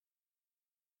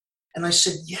And I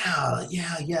said,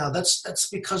 yeah. That's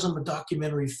because I'm a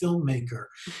documentary filmmaker.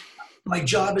 My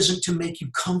job isn't to make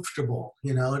you comfortable,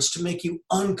 it's to make you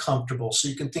uncomfortable so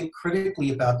you can think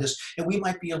critically about this and we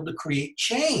might be able to create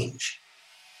change.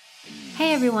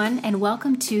 Hey everyone, and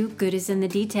welcome to Good is in the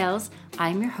Details.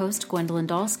 I'm your host, Gwendolyn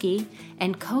Dolsky,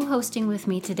 and co-hosting with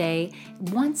me today,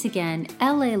 once again,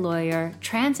 LA lawyer,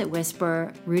 transit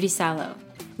whisperer, Rudy Salo.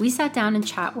 We sat down and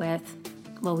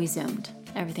we Zoomed.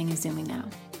 Everything is Zooming now.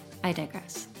 I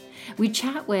digress. We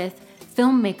chat with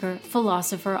filmmaker,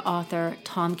 philosopher, author,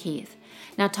 Tom Keith.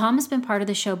 Now, Tom has been part of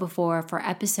the show before for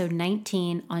episode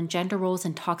 19 on gender roles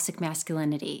and toxic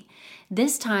masculinity.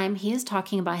 This time, he is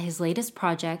talking about his latest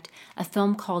project, a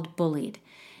film called Bullied.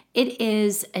 It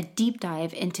is a deep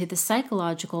dive into the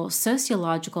psychological,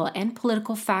 sociological, and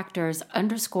political factors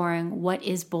underscoring what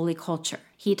is bully culture.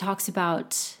 He talks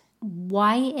about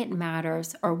why it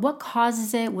matters, or what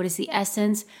causes it, what is the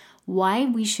essence, why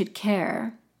we should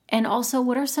care, and also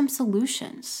what are some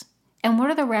solutions. And what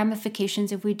are the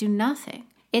ramifications if we do nothing?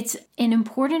 It's an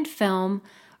important film.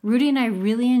 Rudy and I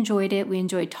really enjoyed it. We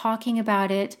enjoyed talking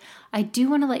about it. I do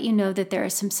want to let you know that there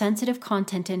is some sensitive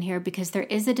content in here because there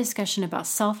is a discussion about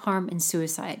self-harm and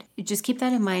suicide. Just keep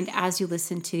that in mind as you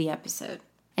listen to the episode.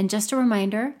 And just a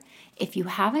reminder, if you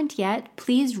haven't yet,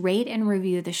 please rate and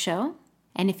review the show.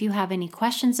 And if you have any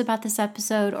questions about this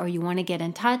episode or you want to get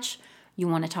in touch, you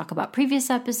want to talk about previous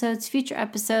episodes, future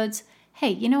episodes, hey,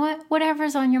 you know what?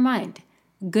 Whatever's on your mind.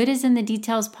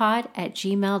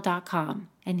 goodisinthe.detailspod@gmail.com.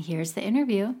 And here's the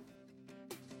interview.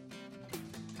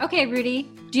 Okay, Rudy,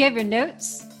 do you have your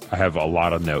notes? I have a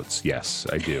lot of notes. Yes,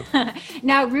 I do.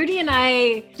 Now, Rudy and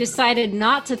I decided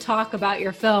not to talk about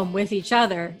your film with each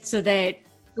other so that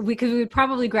we would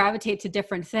probably gravitate to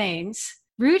different things.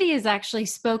 Rudy has actually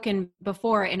spoken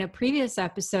before in a previous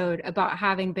episode about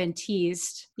having been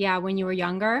teased. Yeah, when you were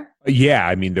younger. Yeah,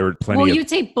 I mean, there were plenty you'd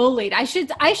say bullied.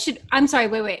 I'm sorry,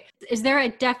 wait. Is there a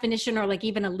definition or like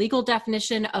even a legal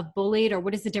definition of bullied, or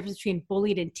what is the difference between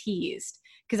bullied and teased?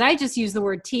 Because I just use the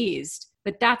word teased,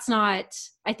 but that's not,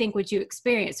 I think, what you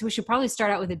experience. So we should probably start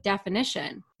out with a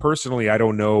definition. Personally, I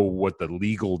don't know what the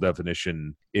legal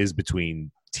definition is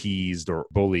between teased or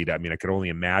bullied. I mean, I could only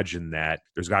imagine that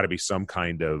there's got to be some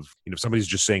kind of, if somebody's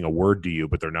just saying a word to you,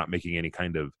 but they're not making any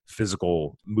kind of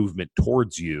physical movement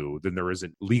towards you, then there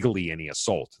isn't legally any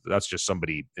assault. That's just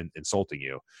somebody insulting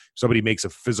you. If somebody makes a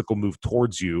physical move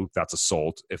towards you, that's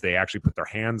assault. If they actually put their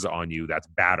hands on you, that's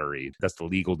battery. That's the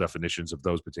legal definitions of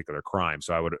those particular crimes.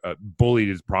 So I would, bullied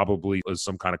is probably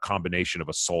some kind of combination of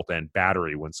assault and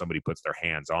battery when somebody puts their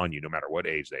hands on you, no matter what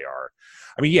age they are.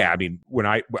 I mean, yeah, I mean, when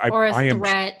I am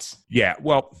threat. Yeah,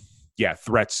 well, yeah,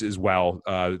 threats as well.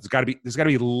 There's got to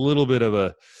be a little bit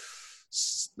of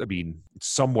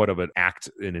somewhat of an act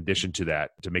in addition to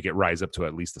that to make it rise up to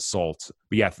at least assault.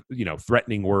 But yeah,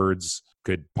 threatening words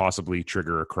could possibly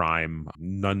trigger a crime.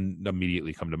 None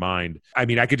immediately come to mind. I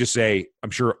mean, I could just say,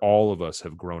 I'm sure all of us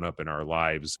have grown up in our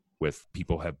lives with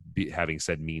people having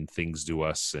said mean things to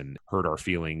us and hurt our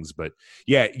feelings. But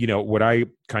yeah, what I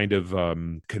kind of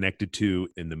connected to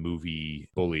in the movie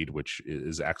Bullied, which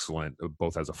is excellent,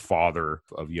 both as a father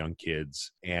of young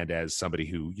kids and as somebody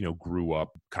who, grew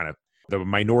up kind of the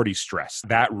minority stress.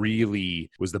 That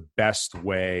really was the best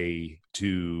way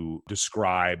to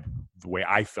describe the way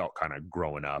I felt kind of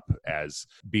growing up as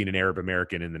being an Arab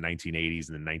American in the 1980s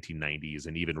and the 1990s.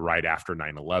 And even right after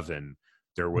 9/11,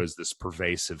 there was this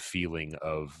pervasive feeling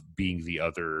of being the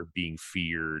other, being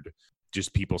feared,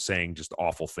 just people saying just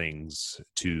awful things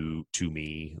to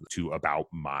me, about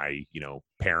my,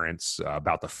 parents,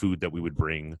 about the food that we would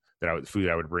bring, food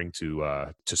I would bring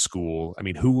to school. I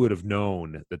mean, who would have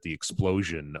known that the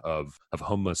explosion of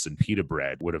hummus and pita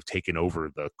bread would have taken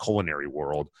over the culinary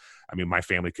world? I mean, my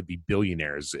family could be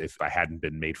billionaires if I hadn't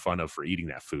been made fun of for eating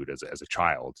that food as a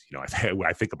child.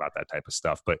 I think about that type of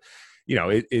stuff, but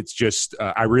it's just,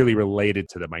 I really related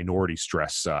to the minority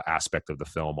stress aspect of the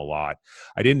film a lot.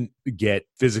 I didn't get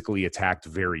physically attacked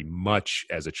very much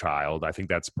as a child. I think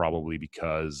that's probably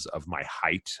because of my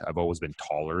height. I've always been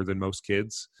taller than most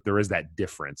kids. There is that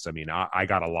difference. I mean, I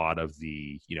got a lot of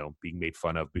the, being made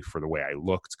fun of for the way I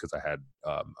looked because I had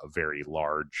a very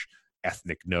large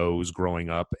ethnic nose growing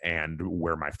up and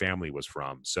where my family was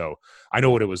from. So I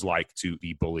know what it was like to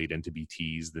be bullied and to be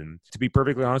teased. And to be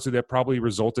perfectly honest with you, that probably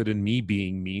resulted in me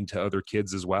being mean to other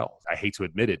kids as well. I hate to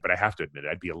admit it, but I have to admit it.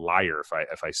 I'd be a liar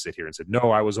if I sit here and said,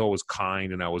 no, I was always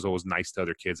kind and I was always nice to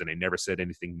other kids and I never said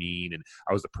anything mean and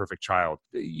I was the perfect child.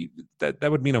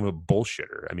 That would mean I'm a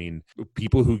bullshitter. I mean,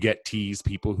 people who get teased,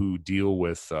 people who deal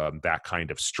with that kind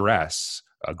of stress,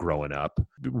 growing up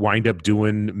wind up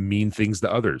doing mean things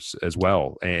to others as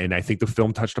well. And I think the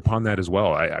film touched upon that as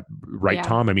well. Right, yeah.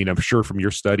 Tom? I mean, I'm sure from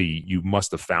your study, you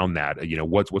must have found that,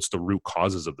 what's the root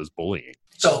causes of this bullying?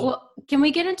 So can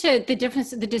we get into the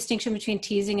difference, the distinction between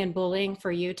teasing and bullying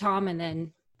for you, Tom? And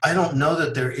then I don't know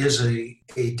that there is a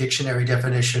dictionary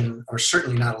definition, or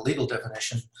certainly not a legal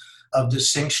definition of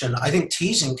distinction. I think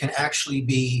teasing can actually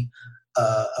be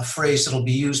a phrase that'll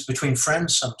be used between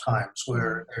friends sometimes,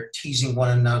 where they're teasing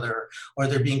one another, or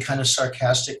they're being kind of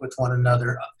sarcastic with one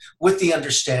another, with the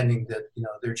understanding that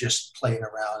they're just playing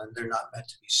around and they're not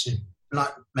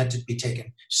meant to be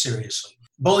taken seriously.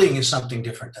 Bullying is something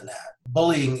different than that.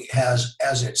 Bullying has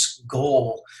as its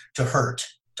goal to hurt,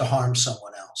 to harm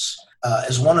someone else.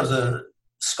 As one of the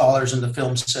scholars in the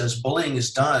film says, bullying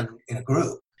is done in a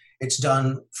group. It's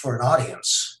done for an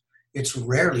audience. It's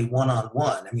rarely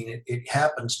one-on-one. I mean, it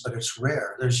happens, but it's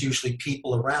rare. There's usually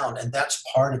people around, and that's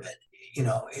part of it.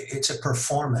 It's a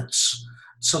performance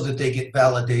so that they get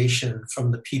validation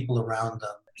from the people around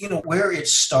them. Where it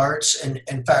starts, and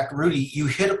in fact, Rudy, you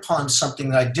hit upon something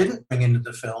that I didn't bring into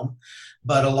the film,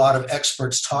 but a lot of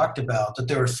experts talked about, that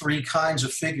there are three kinds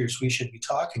of figures we should be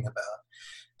talking about.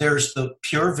 There's the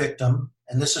pure victim,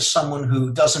 and this is someone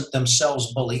who doesn't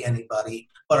themselves bully anybody,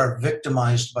 but are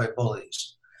victimized by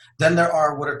bullies. Then there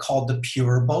are what are called the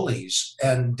pure bullies,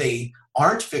 and they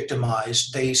aren't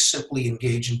victimized, they simply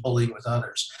engage in bullying with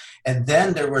others. And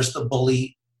then there was the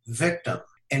bully victim.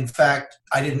 In fact,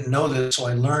 I didn't know this, so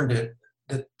I learned it,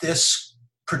 that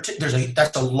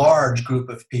that's a large group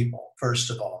of people, first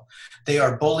of all. They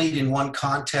are bullied in one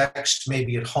context,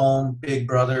 maybe at home, big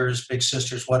brothers, big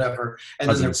sisters, whatever. And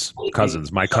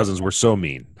cousins. My cousins were so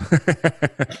mean.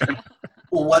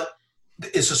 Well, what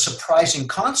is a surprising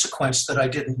consequence that I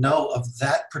didn't know of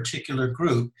that particular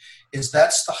group is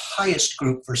that's the highest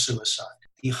group for suicide,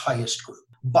 the highest group,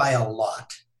 by a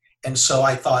lot. And so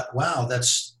I thought, wow,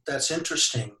 that's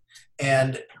interesting.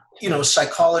 And,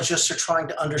 psychologists are trying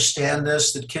to understand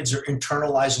this, that kids are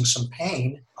internalizing some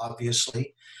pain,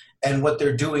 obviously. And what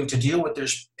they're doing to deal with their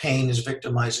pain is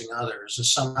victimizing others,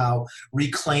 is somehow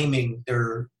reclaiming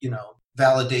their,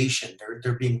 validation.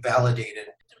 They're being validated.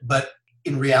 But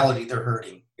in reality, they're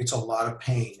hurting. It's a lot of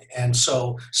pain. And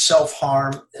so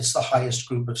self-harm, it's the highest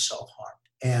group of self-harm.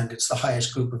 And it's the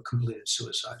highest group of completed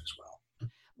suicide as well.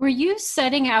 Were you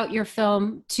setting out your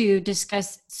film to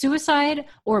discuss suicide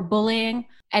or bullying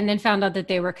and then found out that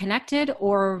they were connected,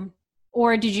 or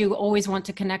did you always want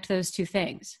to connect those two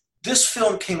things? This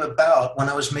film came about when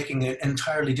I was making an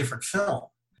entirely different film.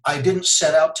 I didn't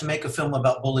set out to make a film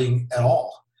about bullying at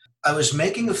all. I was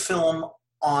making a film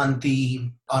on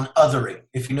othering,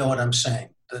 if you know what I'm saying,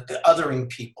 the othering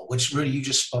people, which Rudy, you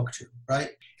just spoke to,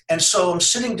 right? And so I'm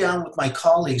sitting down with my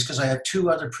colleagues, because I have two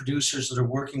other producers that are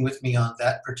working with me on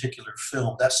that particular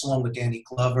film. That's the one with Danny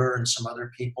Glover and some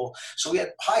other people. So we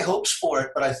had high hopes for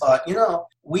it, but I thought,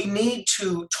 we need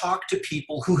to talk to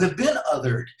people who have been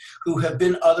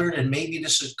othered, and maybe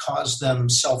this has caused them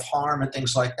self-harm and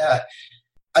things like that.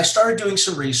 I started doing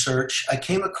some research. I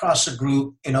came across a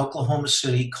group in Oklahoma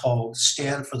City called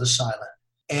Stand for the Silent.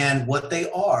 And what they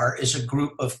are is a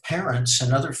group of parents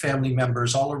and other family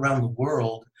members all around the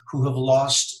world who have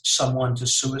lost someone to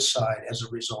suicide as a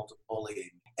result of bullying.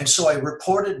 And so I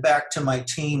reported back to my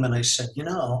team and I said,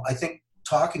 I think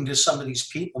talking to some of these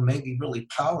people may be really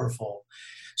powerful.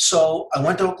 So I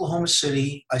went to Oklahoma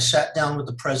City. I sat down with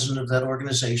the president of that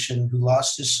organization, who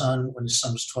lost his son when his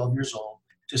son was 12 years old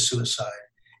to suicide.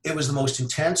 It was the most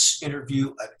intense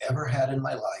interview I've ever had in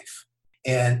my life.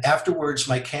 And afterwards,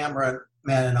 my cameraman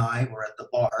and I were at the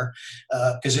bar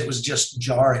because it was just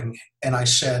jarring. And I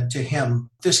said to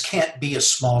him, this can't be a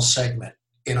small segment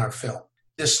in our film.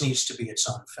 This needs to be its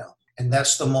own film. And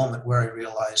that's the moment where I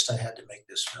realized I had to make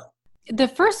this film. The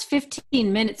first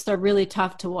 15 minutes are really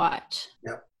tough to watch.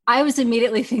 Yep. I was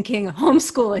immediately thinking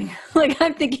homeschooling.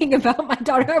 I'm thinking about my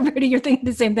daughter. Rudy, you're thinking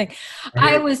the same thing.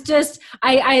 I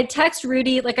had texted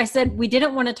Rudy, like I said, we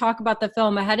didn't want to talk about the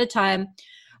film ahead of time,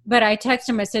 but I texted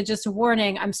him, I said, just a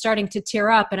warning, I'm starting to tear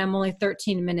up and I'm only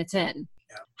 13 minutes in.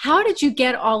 Yeah. How did you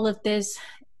get all of this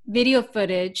video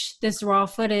footage, this raw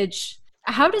footage?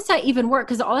 How does that even work?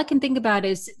 Because all I can think about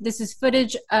is this is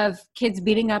footage of kids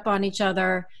beating up on each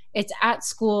other. It's at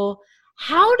school.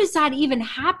 How does that even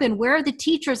happen? Where are the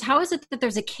teachers? How is it that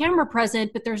there's a camera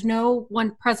present, but there's no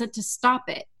one present to stop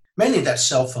it? Mainly that's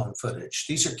cell phone footage.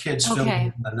 These are kids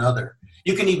filming one another.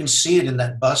 You can even see it in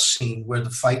that bus scene where the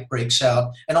fight breaks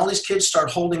out and all these kids start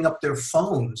holding up their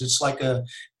phones. It's like a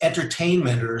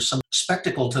entertainment or some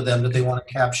spectacle to them that they want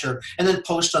to capture and then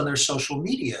post on their social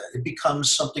media. It becomes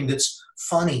something that's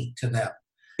funny to them.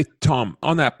 Tom,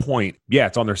 on that point, yeah,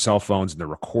 it's on their cell phones and they're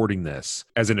recording this.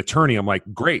 As an attorney, I'm like,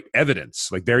 great, evidence.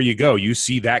 Like, there you go. You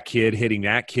see that kid hitting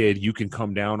that kid. You can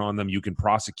come down on them. You can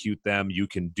prosecute them. You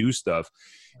can do stuff.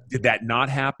 Did that not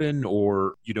happen?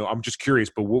 Or, I'm just curious,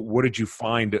 but what did you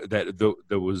find that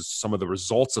there was some of the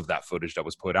results of that footage that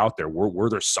was put out there? Were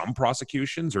there some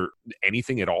prosecutions or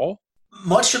anything at all?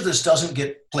 Much of this doesn't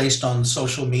get placed on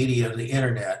social media or the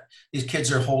internet. These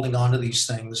kids are holding on to these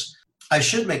things. I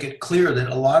should make it clear that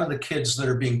a lot of the kids that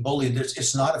are being bullied,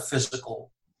 it's not a physical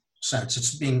sense.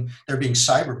 They're being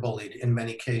cyberbullied in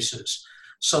many cases,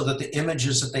 so that the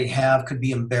images that they have could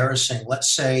be embarrassing.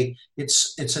 Let's say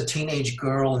it's a teenage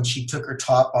girl and she took her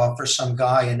top off for some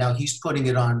guy, and now he's putting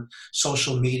it on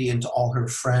social media and to all her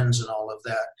friends and all of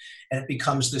that. And it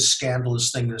becomes this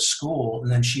scandalous thing at school,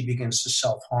 and then she begins to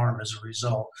self-harm as a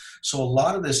result. So a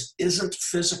lot of this isn't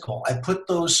physical. I put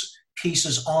those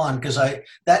pieces on because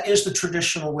that is the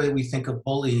traditional way we think of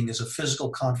bullying, is a physical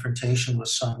confrontation with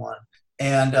someone.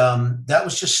 And that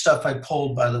was just stuff I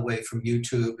pulled, by the way, from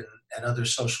YouTube and other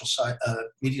social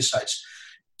media sites.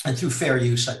 And through fair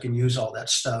use, I can use all that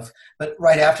stuff. But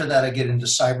right after that, I get into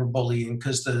cyberbullying,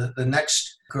 because the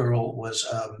next girl was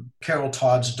Carol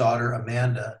Todd's daughter,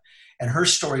 Amanda. And her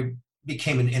story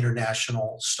became an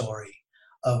international story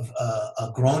of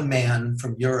a grown man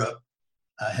from Europe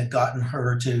had gotten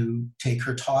her to take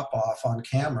her top off on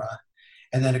camera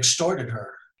and then extorted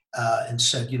her and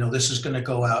said, this is going to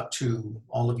go out to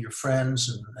all of your friends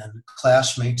and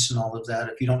classmates and all of that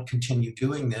if you don't continue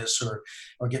doing this or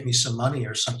get me some money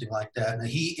or something like that. And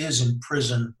he is in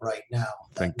prison right now.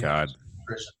 Thank God.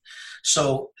 Prison.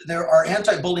 So there are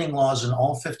anti-bullying laws in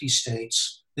all 50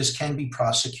 states. This can be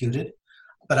prosecuted.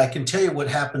 But I can tell you what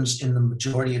happens in the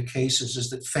majority of cases is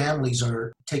that families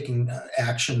are taking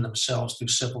action themselves through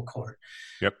civil court.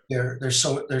 Yep.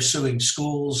 They're suing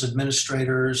schools,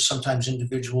 administrators, sometimes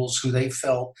individuals who they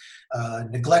felt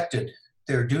neglected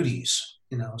their duties.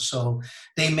 So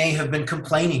they may have been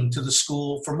complaining to the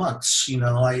school for months.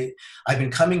 I've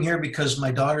been coming here because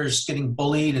my daughter's getting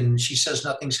bullied and she says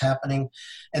nothing's happening.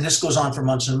 And this goes on for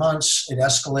months and months. It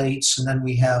escalates, and then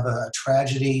we have a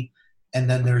tragedy. And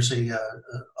then there's a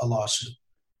lawsuit.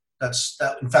 That's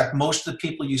that. In fact, most of the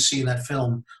people you see in that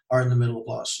film are in the middle of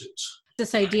lawsuits.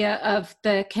 This idea of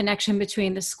the connection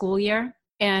between the school year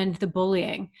and the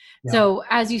bullying. Yeah. So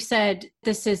as you said,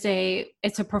 it's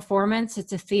a performance,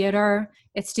 it's a theater,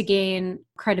 it's to gain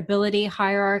credibility,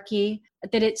 hierarchy,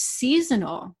 that it's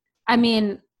seasonal. I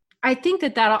mean, I think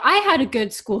that I had a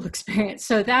good school experience.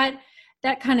 So that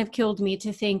kind of killed me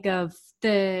to think of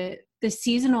the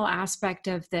seasonal aspect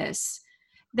of this,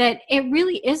 that it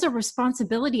really is a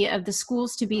responsibility of the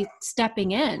schools to be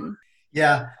stepping in.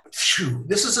 Yeah. Phew.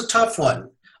 This is a tough one.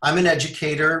 I'm an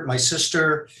educator. My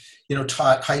sister,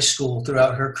 taught high school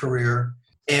throughout her career.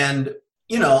 And,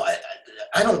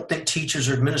 I don't think teachers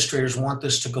or administrators want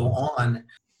this to go on.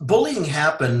 Bullying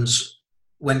happens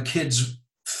when kids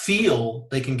feel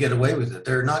they can get away with it.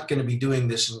 They're not going to be doing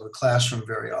this in the classroom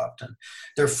very often.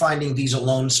 They're finding these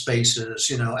alone spaces,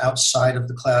 outside of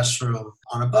the classroom,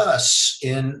 on a bus,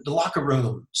 in the locker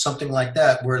room, something like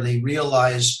that, where they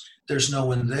realize there's no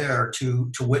one there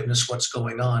to witness what's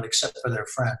going on except for their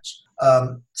friends.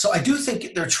 So I do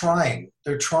think they're trying,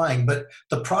 but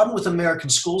the problem with the American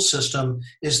school system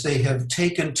is they have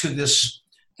taken to this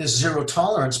zero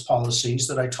tolerance policies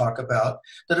that I talk about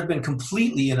that have been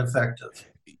completely ineffective.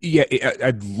 Yeah,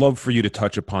 I'd love for you to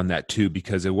touch upon that too,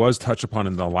 because it was touched upon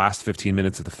in the last 15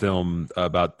 minutes of the film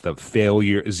about the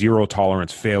zero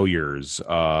tolerance failures,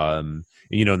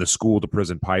 in the school to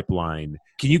prison pipeline.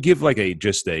 Can you give like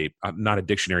not a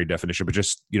dictionary definition, but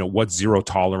just, what zero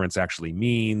tolerance actually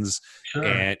means? Sure.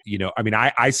 And,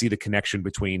 I see the connection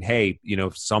between, hey,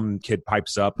 if some kid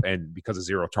pipes up and because of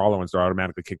zero tolerance, they're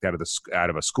automatically kicked out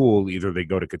of a school. Either they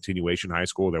go to continuation high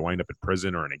school, they wind up in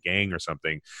prison or in a gang or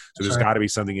something. So there's got to be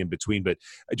something in between, but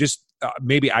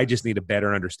maybe I just need a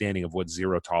better understanding of what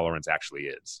zero tolerance actually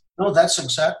is. No, that's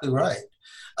exactly right.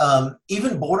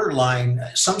 Even borderline,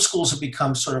 some schools have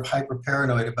become sort of hyper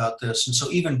paranoid about this. And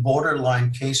so even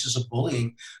borderline cases of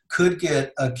bullying could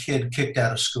get a kid kicked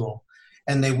out of school,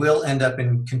 and they will end up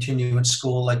in continuing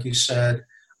school, like you said,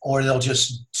 or they'll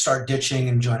just start ditching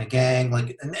and join a gang.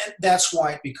 And that's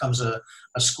why it becomes a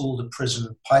school to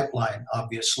prison pipeline,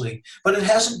 obviously. But it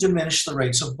hasn't diminished the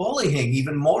rates of bullying.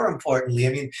 Even more importantly,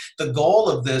 I mean, the goal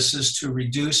of this is to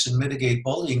reduce and mitigate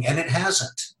bullying, and it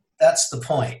hasn't. That's the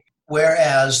point.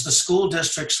 Whereas the school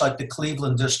districts like the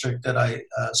Cleveland district that I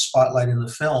spotlight in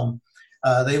the film,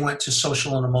 They went to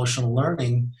social and emotional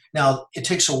learning. Now, it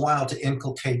takes a while to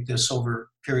inculcate this over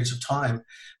periods of time,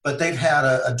 but they've had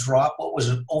a drop. What was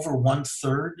it? Over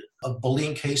 1/3 of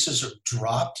bullying cases have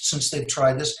dropped since they've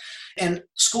tried this. And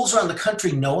schools around the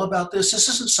country know about this. This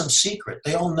isn't some secret.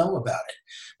 They all know about it.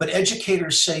 But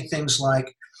educators say things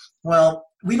like, well,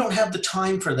 we don't have the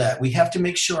time for that. We have to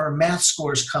make sure our math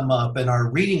scores come up and our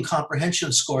reading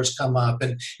comprehension scores come up.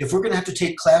 And if we're going to have to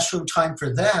take classroom time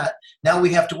for that, now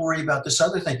we have to worry about this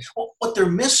other thing. Well, what they're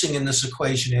missing in this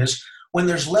equation is when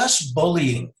there's less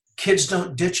bullying, kids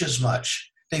don't ditch as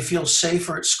much. They feel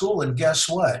safer at school. And guess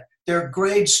what? Their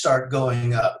grades start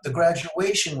going up. The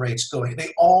graduation rates going.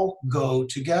 They all go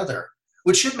together,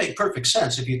 which should make perfect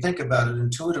sense if you think about it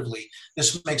intuitively.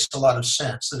 This makes a lot of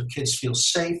sense that if kids feel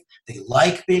safe, they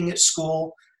like being at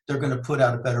school, they're going to put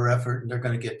out a better effort and they're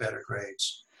going to get better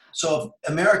grades. So if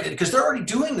America, because they're already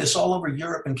doing this all over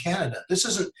Europe and Canada. This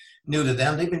isn't new to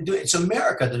them. They've been doing it's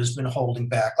America that has been holding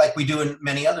back like we do in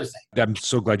many other things. I'm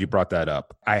so glad you brought that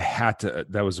up.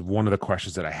 That was one of the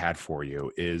questions that I had for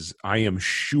you is I am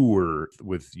sure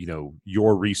with,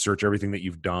 your research, everything that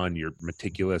you've done, you're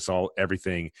meticulous,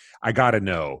 everything, I got to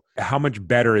know how much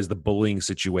better is the bullying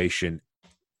situation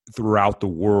throughout the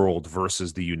world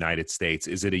versus the United States?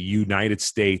 Is it a United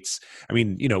States? I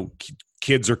mean,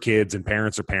 kids are kids and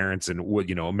parents are parents, and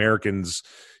Americans,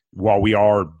 while we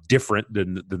are different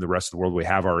than the rest of the world, we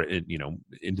have our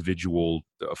individual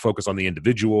focus on the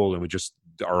individual, and we just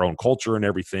our own culture and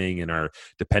everything, and our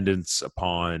dependence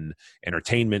upon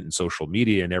entertainment and social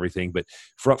media and everything. But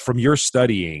from your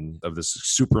studying of this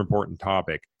super important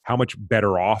topic, how much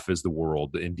better off is the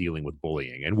world in dealing with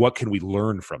bullying, and what can we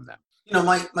learn from them?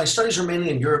 My studies are mainly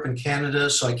in Europe and Canada,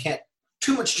 so I can't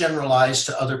too much generalize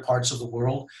to other parts of the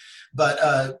world.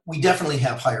 But we definitely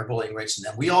have higher bullying rates than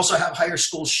them. We also have higher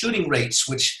school shooting rates,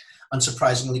 which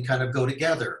unsurprisingly kind of go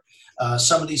together.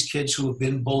 Some of these kids who have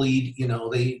been bullied,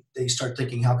 they start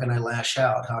thinking, how can I lash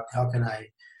out? How can I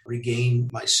regain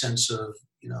my sense of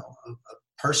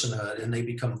personhood? And they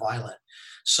become violent.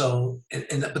 So,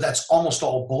 but that's almost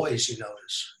all boys, you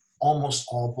notice. Almost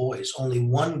all boys. Only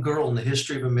one girl in the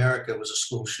history of America was a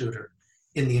school shooter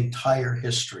in the entire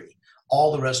history.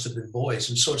 All the rest have been boys.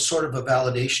 And so it's sort of a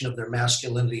validation of their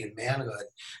masculinity and manhood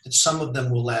that some of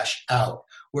them will lash out,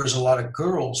 whereas a lot of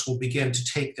girls will begin to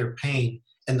take their pain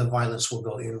and the violence will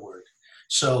go inward.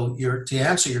 So to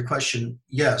answer your question,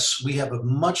 yes, we have a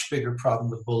much bigger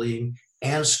problem with bullying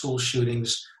and school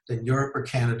shootings than Europe or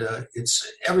Canada.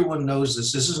 Everyone knows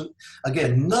this. This isn't,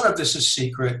 again, none of this is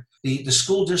secret. The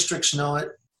school districts know it,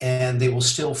 and they will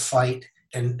still fight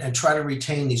and try to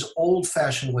retain these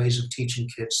old-fashioned ways of teaching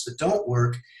kids that don't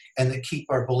work and that keep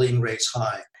our bullying rates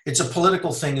high. It's a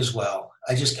political thing as well.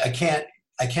 I can't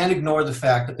ignore the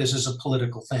fact that this is a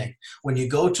political thing. When you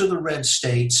go to the red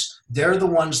states, they're the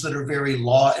ones that are very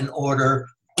law and order,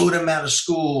 put them out of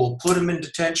school, put them in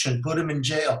detention, put them in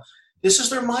jail. This is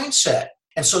their mindset.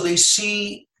 And so they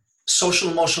see social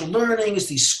emotional learning as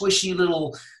these squishy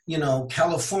little,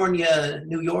 California,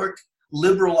 New York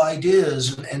liberal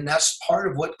ideas, and that's part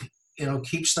of what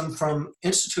keeps them from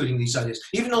instituting these ideas.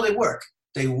 Even though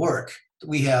they work.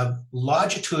 We have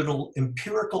longitudinal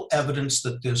empirical evidence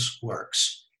that this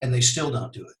works, and they still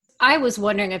don't do it. I was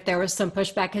wondering if there was some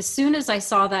pushback. As soon as I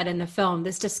saw that in the film,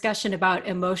 this discussion about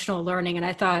emotional learning, and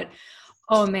I thought,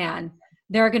 oh man,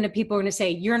 people are going to say,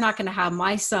 you're not going to have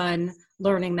my son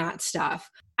learning that stuff.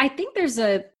 I think there's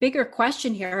a bigger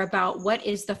question here about what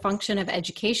is the function of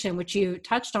education, which you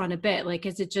touched on a bit. Like,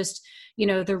 is it just,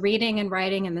 the reading and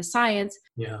writing and the science?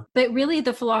 Yeah. But really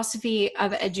the philosophy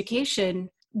of education,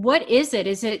 what is it?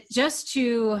 Is it just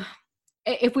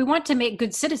if we want to make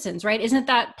good citizens, right? Isn't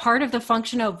that part of the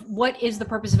function of what is the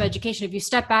purpose of education? If you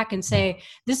step back and say,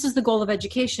 this is the goal of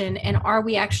education, and are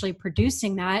we actually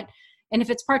producing that? And if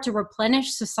it's part to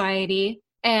replenish society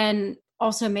and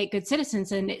also make good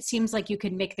citizens, and it seems like you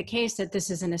could make the case that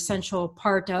this is an essential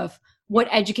part of what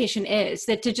education is,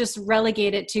 that to just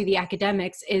relegate it to the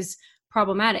academics is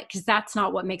problematic, because that's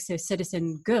not what makes a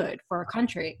citizen good for a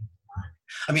country.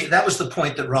 I mean, that was the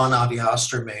point that Ron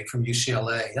Aviaster made from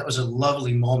UCLA. That was a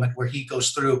lovely moment where he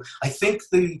goes through, I think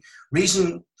the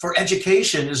reason for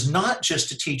education is not just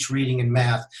to teach reading and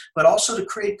math, but also to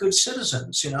create good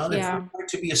citizens. If we're going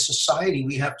to be a society,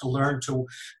 we have to learn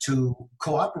to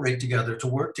cooperate together, to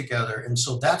work together. And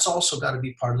so that's also got to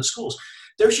be part of the schools.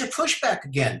 There's your pushback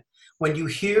again. When you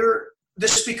hear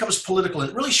this becomes political.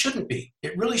 It really shouldn't be.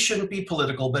 It really shouldn't be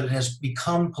political, but it has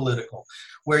become political,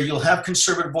 where you'll have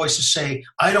conservative voices say,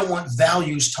 I don't want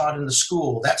values taught in the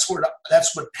school. That's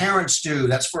what parents do.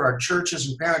 That's for our churches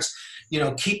and parents.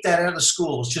 Keep that out of the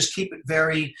schools. Just keep it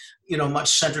very, much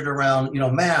centered around,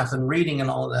 math and reading and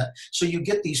all of that. So you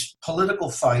get these political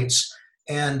fights.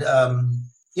 And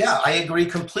I agree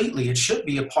completely. It should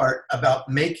be a part about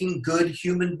making good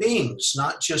human beings,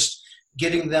 not just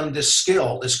getting them this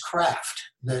skill, this craft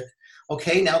that,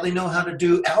 okay, now they know how to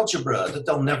do algebra that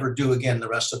they'll never do again the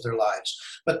rest of their lives.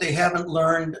 But they haven't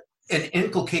learned and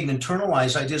inculcate and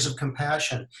internalize ideas of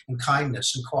compassion and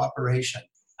kindness and cooperation.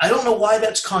 I don't know why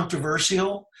that's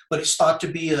controversial, but it's thought to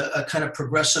be a kind of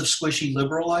progressive, squishy,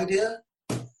 liberal idea.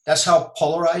 That's how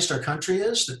polarized our country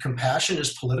is, that compassion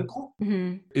is political.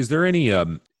 Mm-hmm. Is there any,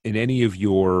 in any of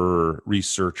your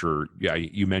research, or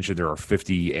you mentioned there are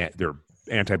 50, there are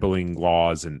anti-bullying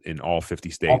laws in all 50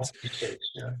 states. All 50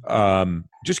 states, yeah.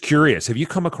 Just curious, have you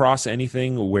come across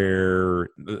anything where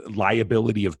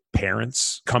liability of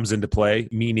parents comes into play?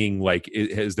 Meaning, like,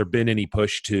 has there been any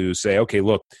push to say, okay,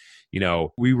 look,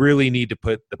 we really need to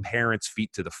put the parents'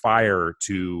 feet to the fire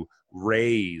to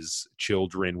raise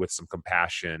children with some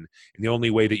compassion, and the only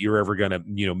way that you're ever going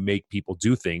to make people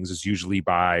do things is usually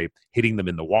by hitting them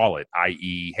in the wallet,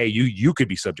 i.e., hey, you could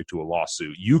be subject to a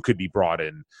lawsuit, you could be brought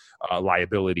in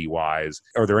liability wise.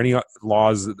 Are there any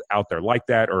laws out there like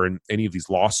that, or in any of these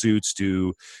lawsuits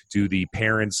do the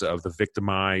parents of the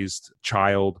victimized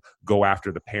child go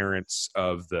after the parents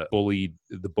of the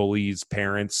bully's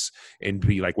parents and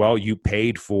be like, well,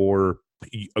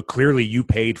 clearly you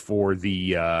paid for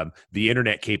the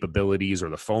internet capabilities or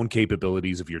the phone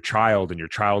capabilities of your child, and your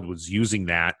child was using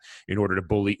that in order to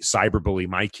cyberbully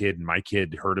my kid, and my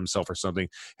kid hurt himself or something.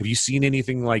 Have you seen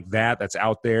anything like that that's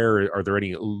out there? Are there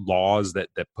any laws that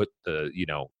put the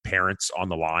parents on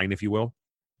the line, if you will?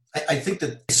 I think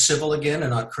that it's civil again and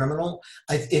not criminal.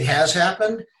 It has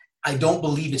happened. I don't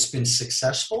believe it's been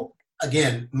successful.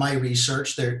 Again, my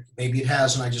research there, maybe it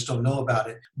has, and I just don't know about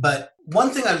it. But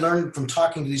one thing I learned from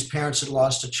talking to these parents that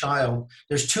lost a child,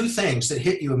 there's two things that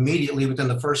hit you immediately within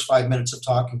the first 5 minutes of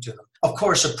talking to them. Of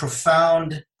course, a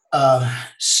profound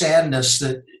sadness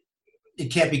that it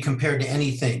can't be compared to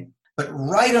anything. But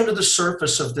right under the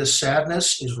surface of this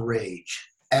sadness is rage,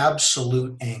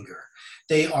 absolute anger.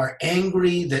 They are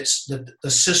angry that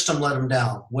the system let them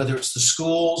down, whether it's the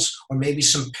schools or maybe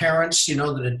some parents,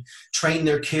 that had trained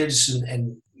their kids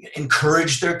and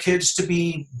encouraged their kids to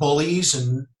be bullies.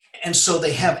 And so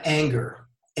they have anger.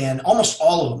 And almost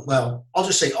all of them, well, I'll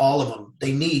just say all of them,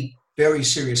 they need very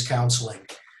serious counseling.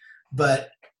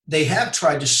 But they have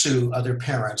tried to sue other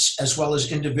parents as well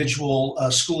as individual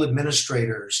school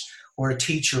administrators or a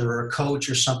teacher or a coach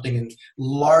or something, and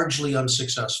largely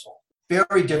unsuccessful.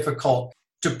 Very difficult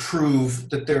to prove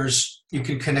that you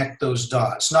can connect those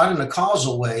dots. Not in a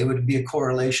causal way, it would be a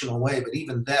correlational way, but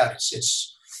even that,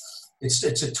 it's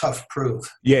a tough proof.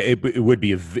 Yeah, it would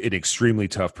be an extremely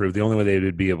tough proof. The only way they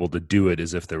would be able to do it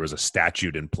is if there was a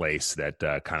statute in place that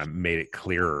kind of made it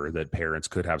clearer that parents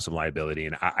could have some liability.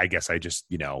 And I guess I just,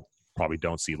 probably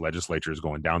don't see legislatures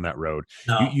going down that road.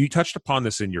 No. You touched upon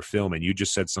this in your film, and you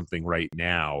just said something right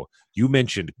now. You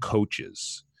mentioned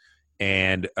coaches.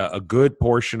 And a good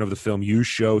portion of the film, you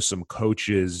show some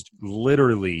coaches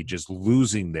literally just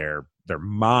losing their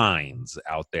minds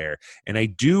out there. And I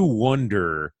do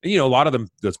wonder, a lot of them,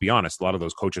 let's be honest, a lot of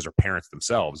those coaches are parents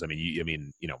themselves. I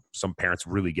mean, some parents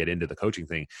really get into the coaching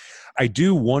thing. I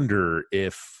do wonder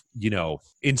if,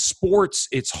 in sports,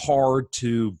 it's hard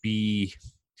to be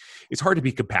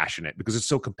compassionate because it's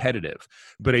so competitive.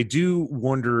 But I do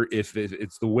wonder if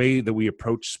it's the way that we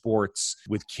approach sports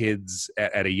with kids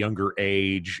at a younger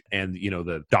age, and,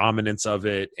 the dominance of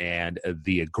it and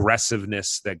the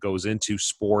aggressiveness that goes into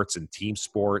sports and team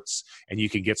sports, and you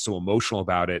can get so emotional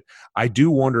about it. I do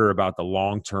wonder about the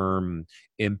long-term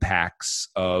impacts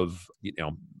of,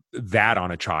 that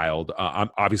on a child. I'm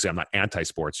not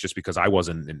anti-sports. Just because I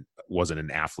wasn't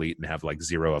an athlete and have like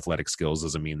zero athletic skills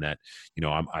doesn't mean that,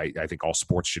 I think all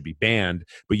sports should be banned.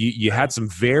 But you had some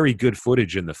very good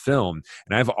footage in the film,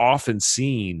 and I've often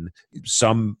seen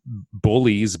some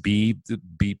bullies be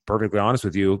perfectly honest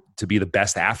with you, to be the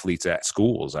best athletes at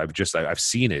schools. I've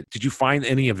seen it. Did you find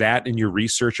any of that in your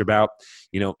research about,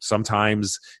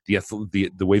 sometimes the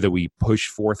way that we push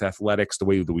forth athletics, the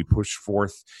way that we push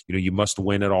forth, you must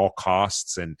win at all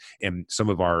costs, and some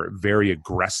of our very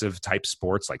aggressive type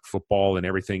sports like football and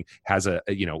everything has an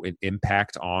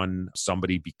impact on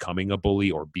somebody becoming a bully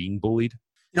or being bullied?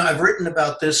 I've written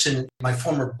about this in my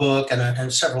former book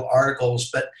and several articles,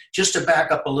 but just to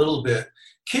back up a little bit,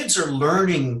 kids are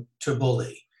learning to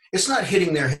bully. It's not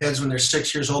hitting their heads when they're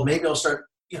 6 years old. Maybe I'll start,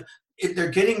 they're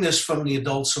getting this from the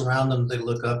adults around them they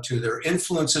look up to. There are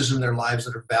influences in their lives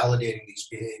that are validating these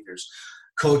behaviors.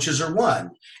 Coaches are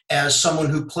one. As someone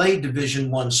who played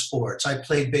Division I sports, I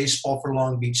played baseball for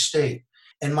Long Beach State.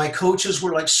 And my coaches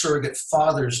were like surrogate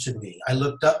fathers to me. I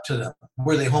looked up to them.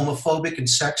 Were they homophobic and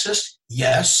sexist?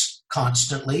 Yes,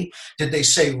 constantly. Did they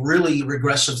say really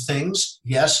regressive things?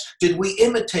 Yes. Did we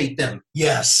imitate them?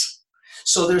 Yes.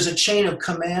 So there's a chain of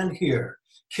command here.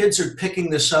 Kids are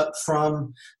picking this up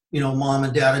from, mom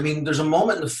and dad. I mean, there's a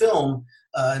moment in the film,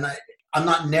 and I'm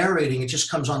not narrating, it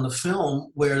just comes on the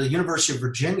film, where the University of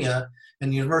Virginia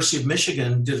and the University of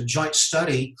Michigan did a joint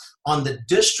study on the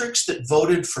districts that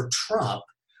voted for Trump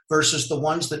versus the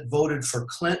ones that voted for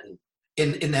Clinton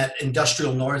in that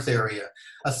industrial north area.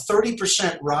 A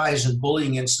 30% rise in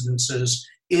bullying incidences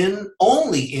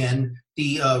only in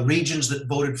the regions that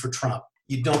voted for Trump.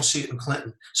 You don't see it in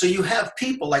Clinton. So you have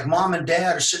people like mom and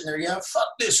dad are sitting there, yeah, fuck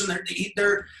this, and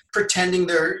they're pretending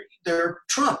they're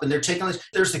Trump, and they're taking this.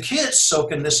 There's the kids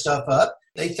soaking this stuff up.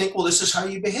 They think, well, this is how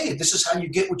you behave. This is how you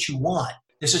get what you want.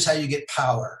 This is how you get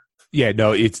power. Yeah,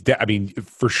 no,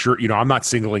 for sure. I'm not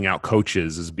singling out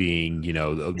coaches as being,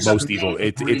 the most evil.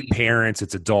 It's parents,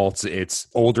 it's adults, it's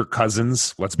older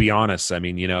cousins. Let's be honest. I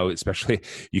mean, especially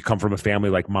you come from a family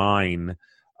like mine,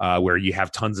 where you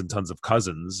have tons and tons of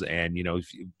cousins, and if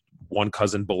one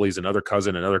cousin bullies another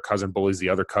cousin bullies the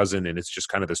other cousin, and it's just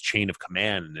kind of this chain of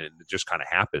command, and it just kind of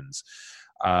happens.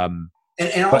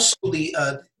 And also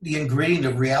the ingredient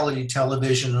of reality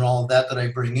television and all of that I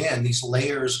bring in, these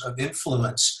layers of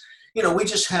influence. We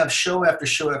just have show after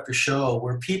show after show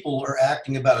where people are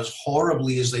acting about as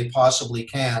horribly as they possibly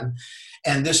can.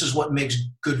 And this is what makes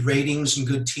good ratings and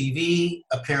good TV,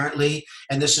 apparently.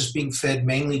 And this is being fed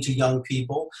mainly to young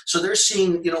people. So they're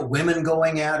seeing, women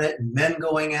going at it and men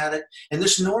going at it. And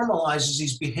this normalizes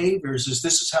these behaviors as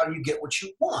this is how you get what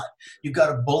you want. You've got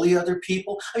to bully other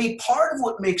people. I mean, part of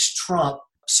what makes Trump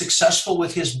successful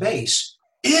with his base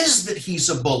is that he's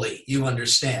a bully, you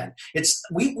understand.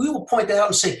 We will point that out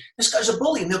and say, this guy's a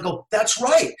bully. And they'll go, that's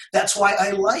right. That's why I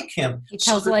like him. He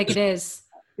tells it like it is.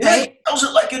 Yeah, right? He tells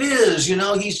it like it is.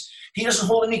 He doesn't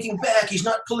hold anything back. He's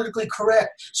not politically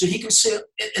correct. So he can say,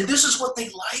 and this is what they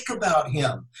like about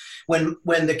him. When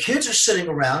the kids are sitting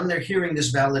around and they're hearing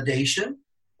this validation,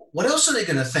 what else are they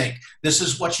going to think? This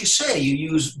is what you say. You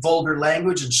use vulgar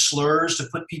language and slurs to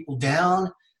put people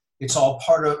down. It's all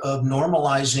part of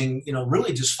normalizing,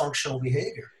 really dysfunctional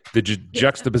behavior. The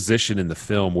juxtaposition in the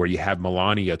film where you have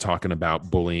Melania talking about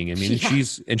bullying. I mean,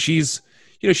 she's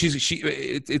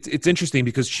it's interesting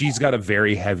because she's got a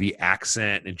very heavy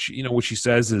accent, and what she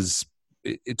says is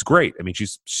it's great. I mean,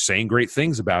 she's saying great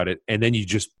things about it, and then you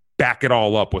just back it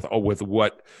all up with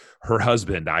what her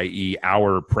husband, i.e.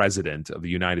 our president of the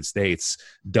United States,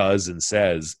 does and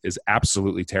says is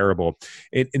absolutely terrible.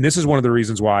 And this is one of the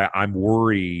reasons why I'm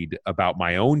worried about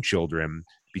my own children,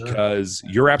 because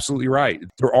you're absolutely right.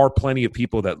 There are plenty of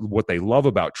people that what they love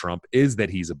about Trump is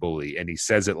that he's a bully and he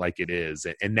says it like it is.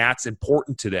 And that's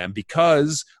important to them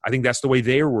because I think that's the way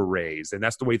they were raised and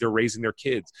that's the way they're raising their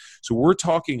kids. So we're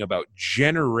talking about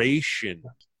generation.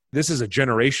 This is a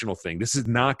generational thing. This is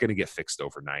not going to get fixed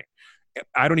overnight.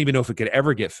 I don't even know if it could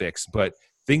ever get fixed, but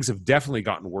things have definitely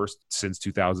gotten worse since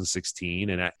 2016.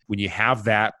 And when you have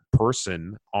that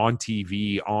person on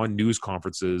TV, on news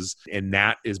conferences, and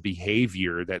that is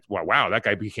behavior that, wow, that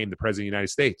guy became the president of the United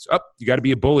States. You got to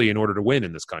be a bully in order to win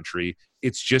in this country.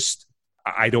 It's just,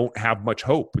 I don't have much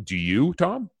hope. Do you,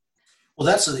 Tom? Well,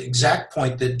 that's the exact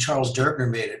point that Charles Dürgner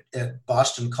made at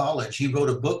Boston College. He wrote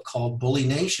a book called Bully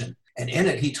Nation. And in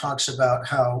it, he talks about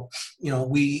how,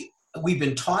 we've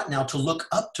been taught now to look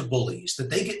up to bullies, that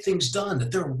they get things done, that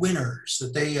they're winners,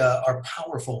 that they are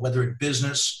powerful, whether in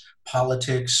business,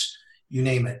 politics, you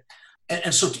name it.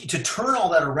 And so to turn all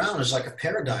that around is like a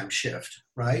paradigm shift,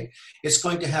 right? It's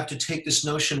going to have to take this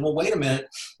notion, well, wait a minute,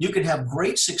 you can have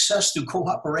great success through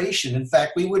cooperation. In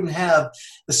fact, we wouldn't have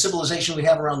the civilization we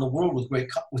have around the world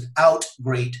without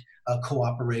great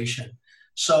cooperation.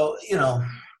 So,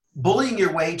 bullying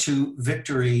your way to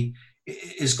victory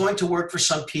is going to work for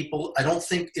some people. I don't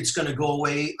think it's going to go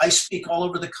away. I speak all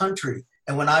over the country.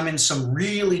 And when I'm in some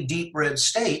really deep red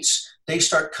states, they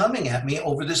start coming at me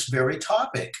over this very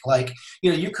topic. Like,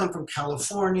 you come from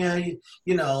California,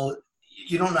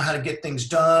 you don't know how to get things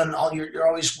done. You're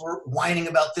always whining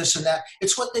about this and that.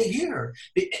 It's what they hear.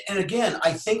 And again,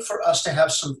 I think for us to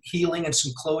have some healing and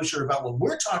some closure about what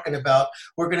we're talking about,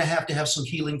 we're going to have some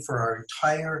healing for our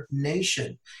entire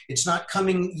nation. It's not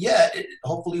coming yet.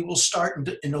 Hopefully we'll start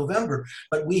in November,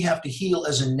 but we have to heal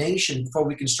as a nation before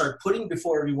we can start putting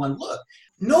before everyone, look,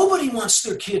 nobody wants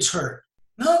their kids hurt.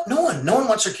 No one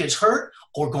wants their kids hurt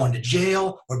or going to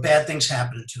jail or bad things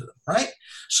happening to them, right?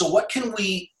 So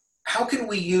how can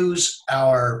we use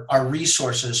our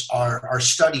resources, our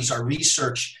studies, our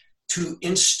research to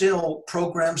instill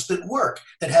programs that work,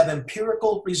 that have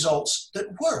empirical results that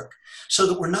work, so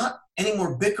that we're not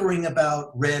anymore bickering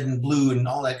about red and blue and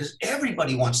all that, because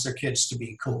everybody wants their kids to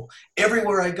be cool.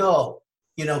 Everywhere I go,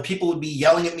 people would be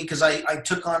yelling at me because I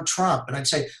took on Trump, and I'd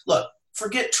say, look,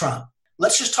 forget Trump.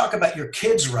 Let's just talk about your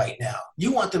kids right now.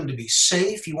 You want them to be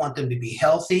safe. You want them to be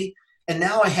healthy. And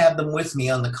now I have them with me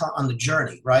on the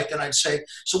journey, right? And I'd say,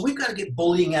 so we've got to get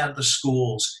bullying out of the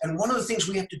schools. And one of the things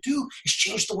we have to do is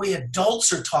change the way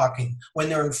adults are talking when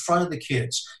they're in front of the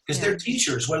kids, because they're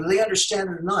teachers, whether they understand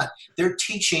it or not. They're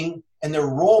teaching and they're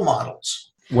role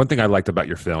models. One thing I liked about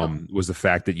your film was the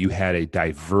fact that you had a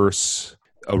diverse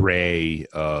array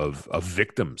of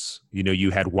victims.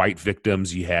 You had white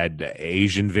victims, you had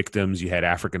Asian victims, you had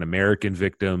African American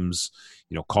victims,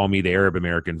 call me the Arab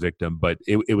American victim. But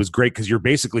it was great because you're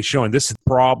basically showing this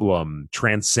problem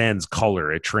transcends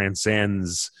color. It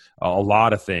transcends a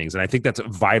lot of things. And I think that's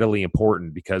vitally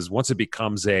important, because once it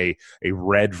becomes a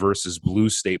red versus blue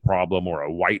state problem, or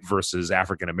a white versus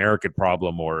African American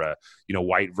problem, or a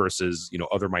white versus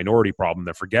other minority problem,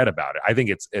 then forget about it. I think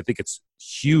it's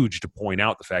huge to point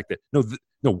out the fact that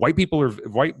no, white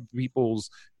people's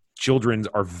children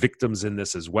are victims in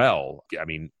this as well. I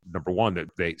mean, number one, that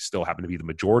they still happen to be the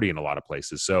majority in a lot of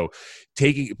places. So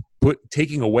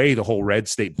taking away the whole red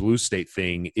state, blue state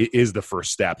thing is the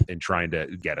first step in trying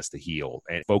to get us to heal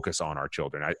and focus on our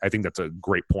children. I think that's a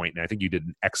great point, and I think you did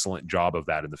an excellent job of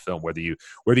that in the film. Whether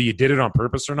you did it on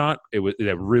purpose or not, I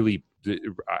really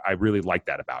like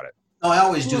that about it. No, I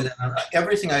always do that.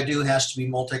 Everything I do has to be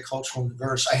multicultural and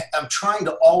diverse. I'm trying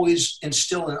to always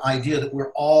instill an idea that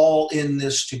we're all in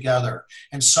this together.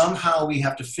 And somehow we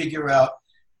have to figure out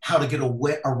how to get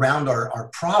around our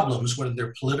problems, whether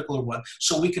they're political or what,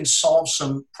 so we can solve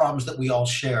some problems that we all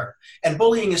share. And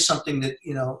bullying is something that,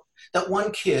 that one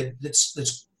kid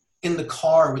that's in the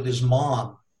car with his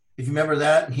mom, if you remember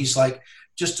that, and he's like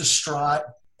just distraught.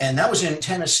 And that was in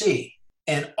Tennessee.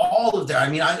 And all of that, I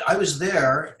mean, I was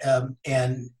there,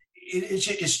 and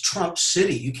it's Trump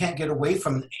City. You can't get away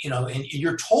from, and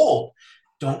you're told,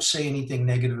 don't say anything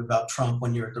negative about Trump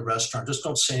when you're at the restaurant. Just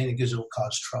don't say anything because it'll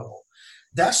cause trouble.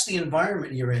 That's the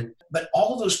environment you're in. But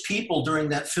all those people during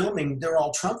that filming, they're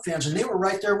all Trump fans, and they were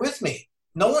right there with me.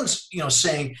 No one's,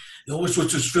 saying, what's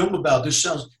this film about?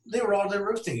 They were all there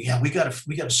with me. Yeah, we got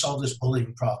to solve this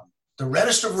bullying problem. The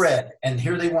reddest of red, and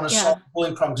here they want to solve the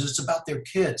bullying problem because it's about their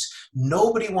kids.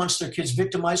 Nobody wants their kids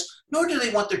victimized, nor do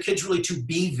they want their kids really to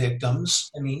be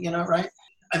victims. I mean, right?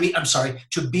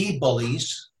 To be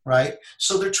bullies, right?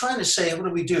 So they're trying to say, what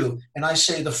do we do? And I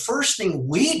say, the first thing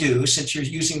we do, since you're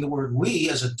using the word we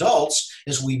as adults,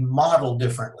 is we model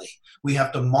differently. We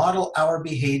have to model our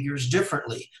behaviors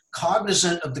differently,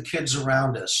 cognizant of the kids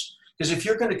around us. Because if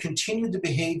you're going to continue the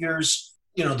behaviors,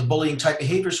 the bullying type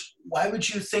behaviors, why would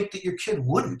you think that your kid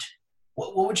wouldn't?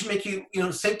 What would make you,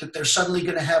 think that they're suddenly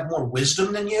going to have more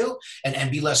wisdom than you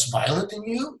and be less violent than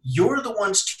you? You're the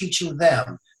ones teaching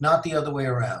them, not the other way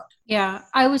around. Yeah,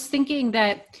 I was thinking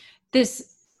that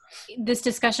this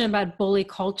discussion about bully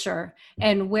culture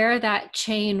and where that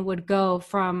chain would go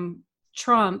from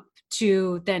Trump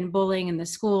to then bullying in the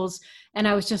schools. And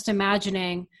I was just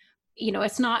imagining,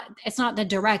 it's not the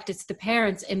direct, it's the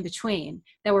parents in between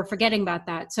that we're forgetting about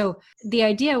that. So the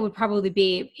idea would probably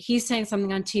be, he's saying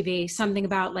something on TV, something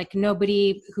about like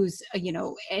nobody who's,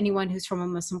 anyone who's from a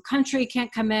Muslim country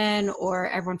can't come in, or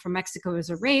everyone from Mexico is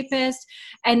a rapist.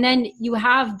 And then you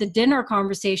have the dinner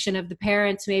conversation of the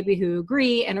parents maybe who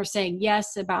agree and are saying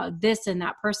yes about this and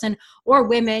that person, or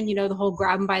women, the whole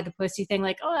grab them by the pussy thing,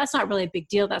 like, oh, that's not really a big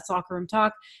deal. That's locker room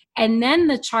talk. And then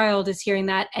the child is hearing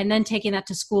that and then taking that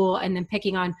to school and then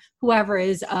picking on whoever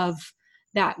is of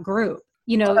that group,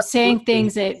 saying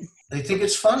things that they think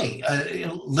it's funny.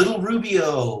 Little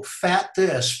Rubio, fat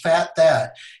this, fat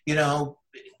that,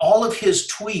 all of his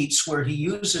tweets where he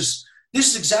uses, this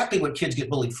is exactly what kids get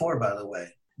bullied for, by the way,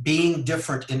 being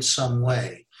different in some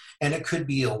way. And it could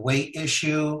be a weight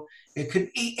issue. It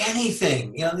could be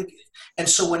anything, And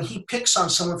so when he picks on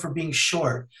someone for being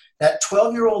short, that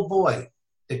 12-year-old boy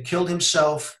that killed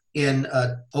himself in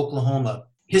Oklahoma,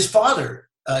 his father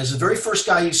is the very first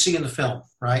guy you see in the film,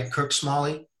 right? Kirk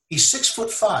Smalley. He's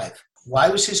 6'5". Why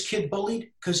was his kid bullied?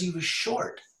 Because he was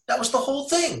short. That was the whole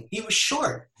thing. He was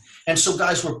short. And so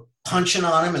guys were punching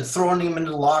on him and throwing him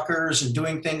into lockers and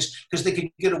doing things because they could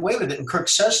get away with it. And Kirk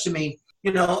says to me,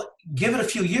 Give it a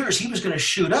few years, he was going to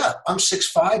shoot up. I'm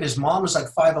 6'5", his mom was like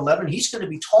 5'11". He's going to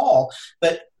be tall.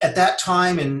 But at that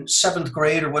time in 7th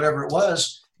grade or whatever it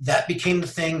was, that became the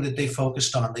thing that they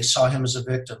focused on. They saw him as a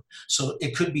victim. So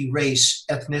it could be race,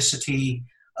 ethnicity.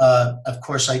 Of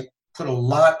course, I put a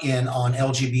lot in on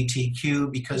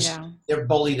LGBTQ because they're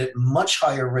bullied at much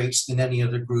higher rates than any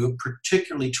other group,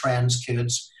 particularly trans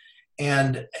kids.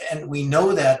 And we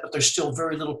know that, but there's still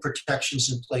very little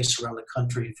protections in place around the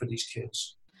country for these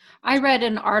kids. I read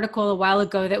an article a while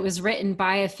ago that was written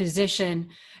by a physician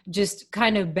just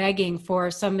kind of begging for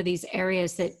some of these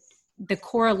areas that the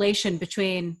correlation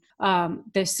between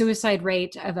the suicide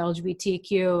rate of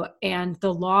LGBTQ and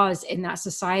the laws in that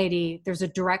society, there's a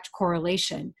direct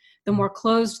correlation. The more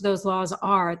closed those laws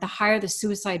are, the higher the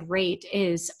suicide rate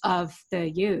is of the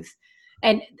youth.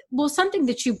 And well, something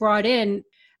that you brought in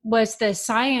was the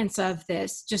science of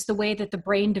this, just the way that the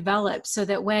brain develops, so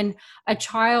that when a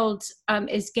child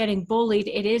is getting bullied,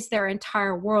 it is their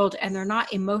entire world and they're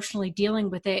not emotionally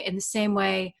dealing with it in the same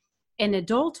way an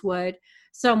adult would.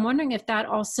 So I'm wondering if that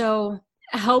also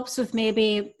helps with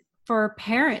maybe for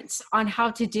parents on how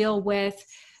to deal with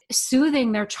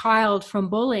soothing their child from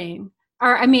bullying.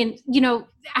 Or, I mean,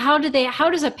 how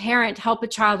does a parent help a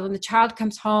child when the child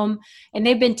comes home and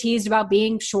they've been teased about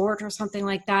being short or something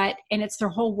like that, and it's their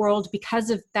whole world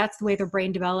because of that's the way their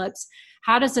brain develops?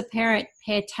 How does a parent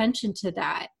pay attention to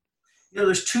that?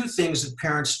 There's two things that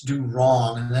parents do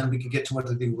wrong, and then we can get to what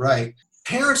they do right.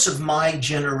 Parents of my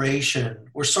generation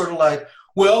were sort of like,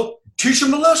 well, teach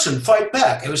them a lesson, fight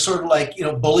back. It was sort of like,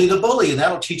 bully the bully, and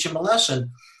that'll teach him a lesson.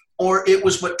 Or it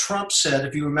was what Trump said.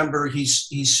 If you remember,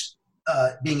 he's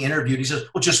being interviewed, he says,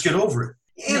 well, just get over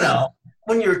it.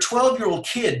 When you're a 12-year-old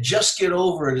kid, just get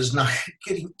over it is not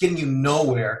getting you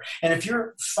nowhere. And if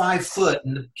you're 5 foot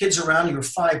and the kids around you are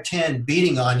 5'10",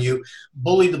 beating on you,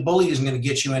 bully the bully isn't going to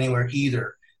get you anywhere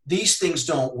either. These things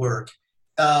don't work.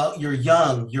 You're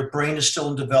young. Your brain is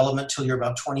still in development till you're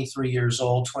about 23 years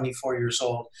old, 24 years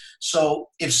old. So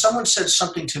if someone said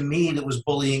something to me that was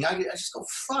bullying, I just go,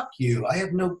 fuck you. I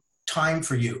have no time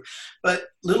for you. But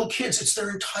little kids, it's their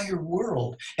entire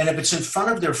world. And if it's in front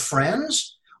of their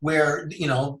friends where,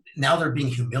 now they're being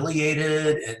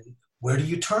humiliated, and where do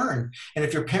you turn? And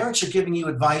if your parents are giving you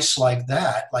advice like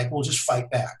that, like, well, just fight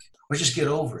back or just get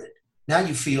over it. Now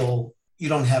you feel you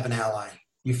don't have an ally.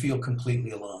 You feel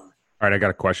completely alone. All right, I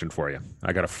got a question for you.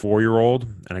 I got a 4-year-old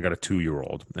and I got a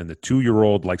 2-year-old. And the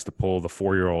 2-year-old likes to pull the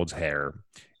 4-year-old's hair.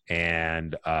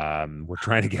 And we're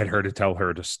trying to get her to tell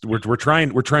her to. We're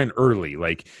trying early.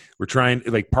 Like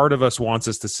part of us wants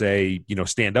us to say,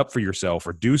 stand up for yourself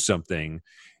or do something.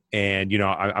 And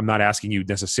I'm not asking you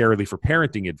necessarily for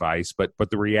parenting advice, but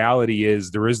the reality is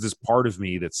there is this part of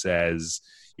me that says,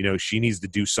 she needs to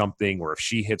do something, or if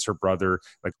she hits her brother,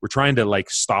 like we're trying to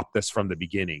stop this from the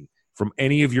beginning. From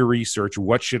any of your research,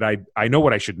 what should I know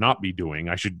what I should not be doing.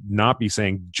 I should not be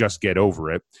saying just get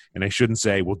over it, and I shouldn't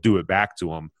say we'll do it back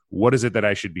to him. What is it that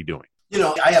I should be doing?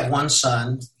 I have one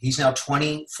son. He's now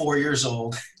 24 years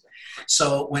old.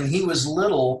 So when he was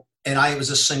little and I was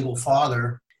a single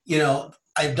father,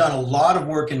 I've done a lot of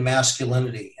work in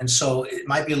masculinity. And so it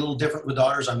might be a little different with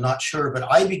daughters, I'm not sure. But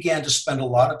I began to spend a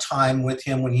lot of time with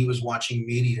him when he was watching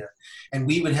media. And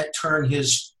we would turn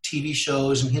his TV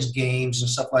shows and his games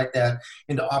and stuff like that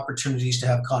into opportunities to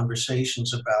have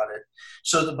conversations about it.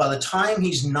 So that by the time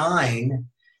he's 9,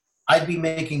 I'd be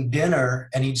making dinner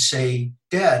and he'd say,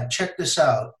 Dad, check this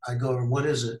out. I go, what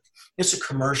is it? It's a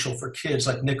commercial for kids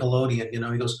like Nickelodeon.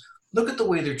 He goes, look at the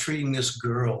way they're treating this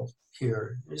girl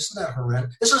here. Isn't that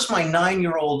horrendous? This is my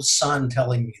 9-year-old son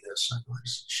telling me this. I go,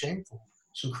 it's shameful.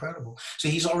 It's incredible. So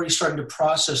he's already starting to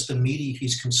process the media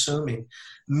he's consuming.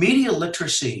 Media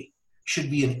literacy should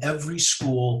be in every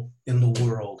school in the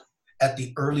world at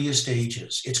the earliest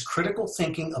ages. It's critical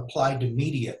thinking applied to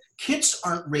media. Kids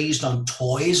aren't raised on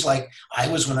toys like I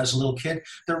was when I was a little kid.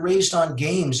 They're raised on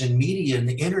games and media and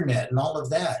the internet and all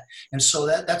of that. And so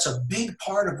that's a big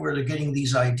part of where they're getting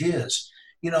these ideas.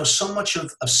 So much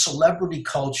of celebrity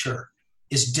culture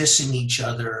is dissing each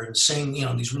other and saying,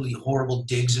 these really horrible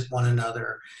digs at one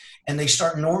another. And they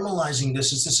start normalizing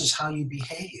this as this is how you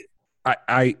behave.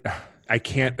 I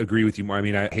can't agree with you more. I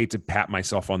mean, I hate to pat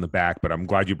myself on the back, but I'm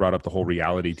glad you brought up the whole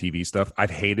reality TV stuff. I've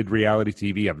hated reality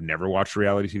TV. I've never watched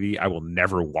reality TV. I will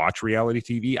never watch reality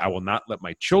TV. I will not let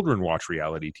my children watch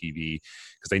reality TV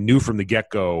because I knew from the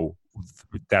get-go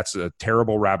that's a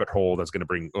terrible rabbit hole that's going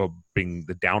to bring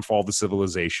the downfall of the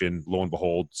civilization. Lo and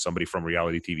behold, somebody from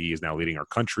reality TV is now leading our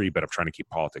country, but I'm trying to keep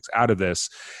politics out of this.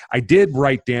 I did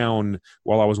write down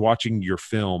while I was watching your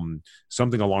film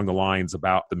something along the lines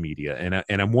about the media,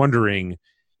 and I'm wondering,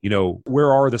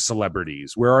 where are the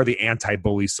celebrities? Where are the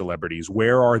anti-bully celebrities?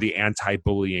 Where are the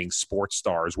anti-bullying sports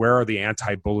stars? Where are the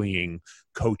anti-bullying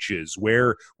coaches?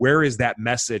 Where is that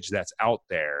message that's out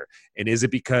there? And is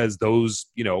it because those,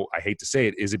 I hate to say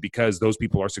it, is it because those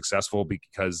people are successful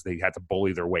because they had to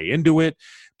bully their way into it?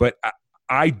 But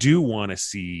I do want to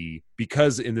see,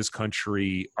 because in this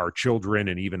country, our children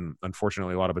and even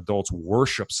unfortunately a lot of adults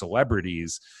worship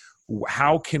celebrities.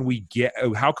 How can we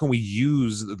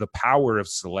use the power of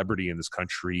celebrity in this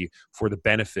country for the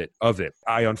benefit of it?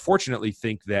 I unfortunately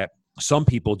think that some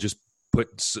people just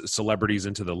put celebrities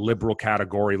into the liberal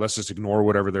category. Let's just ignore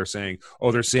whatever they're saying.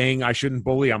 Oh, they're saying I shouldn't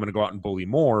bully. I'm going to go out and bully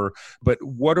more. But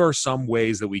what are some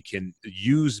ways that we can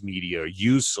use media,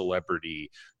 use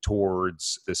celebrity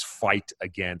towards this fight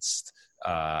against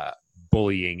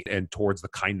bullying and towards the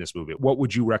kindness movement? What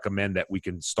would you recommend that we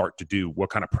can start to do? What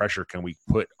kind of pressure can we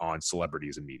put on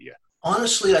celebrities and media?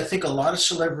 Honestly, I think a lot of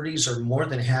celebrities are more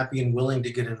than happy and willing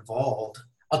to get involved.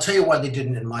 I'll tell you why they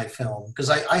didn't in my film, because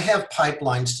I have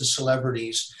pipelines to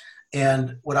celebrities.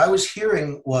 And what I was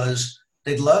hearing was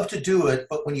they'd love to do it,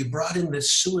 but when you brought in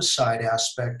this suicide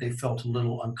aspect, they felt a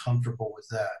little uncomfortable with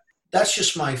that. That's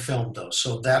just my film, though.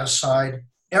 So that aside,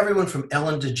 everyone from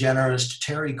Ellen DeGeneres to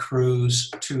Terry Crews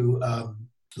to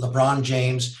LeBron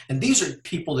James, and these are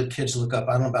people that kids look up.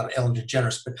 I don't know about Ellen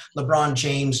DeGeneres, but LeBron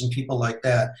James and people like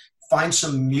that. Find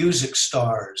some music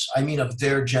stars, of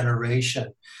their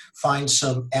generation. Find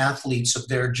some athletes of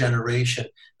their generation.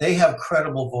 They have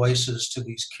credible voices to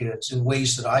these kids in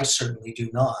ways that I certainly do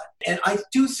not. And I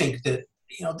do think that,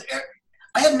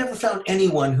 I have never found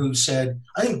anyone who said,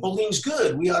 I think bullying's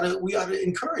good. We ought to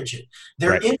encourage it.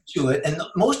 They're right. Into it. And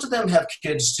most of them have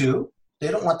kids too.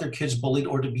 They don't want their kids bullied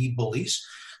or to be bullies.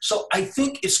 So I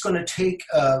think it's going to take,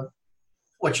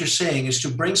 what you're saying is to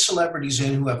bring celebrities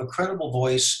in who have a credible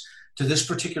voice to this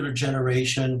particular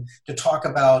generation, to talk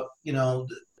about,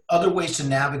 other ways to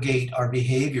navigate our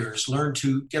behaviors, learn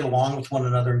to get along with one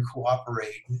another and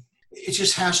cooperate. It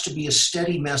just has to be a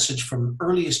steady message from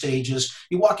earliest ages.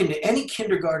 You walk into any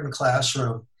kindergarten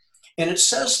classroom and it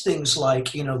says things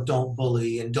like, don't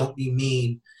bully and don't be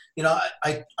mean.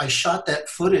 I shot that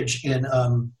footage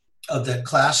of that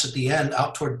class at the end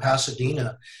out toward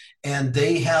Pasadena. And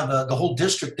they have the whole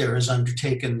district there has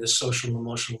undertaken this social and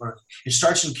emotional learning. It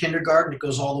starts in kindergarten. It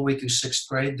goes all the way through 6th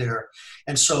grade there.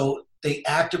 And so they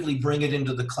actively bring it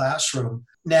into the classroom.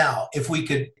 Now, if we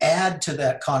could add to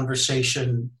that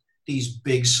conversation these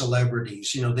big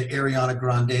celebrities, the Ariana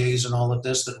Grandes and all of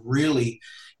this that really,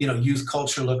 youth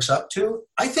culture looks up to,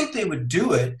 I think they would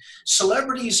do it.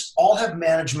 Celebrities all have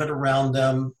management around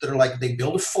them that are like, they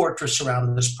build a fortress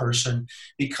around this person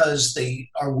because they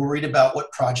are worried about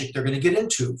what project they're going to get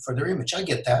into for their image. I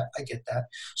get that.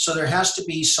 So there has to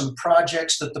be some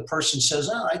projects that the person says,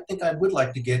 I think I would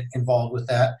like to get involved with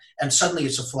that. And suddenly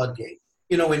it's a floodgate.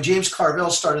 When James Carville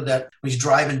started that, when he's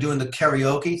driving doing the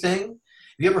karaoke thing,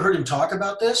 have you ever heard him talk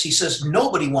about this? He says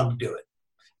nobody wanted to do it.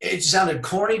 It sounded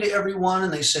corny to everyone,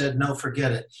 and they said, no,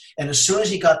 forget it. And as soon as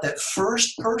he got that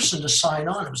first person to sign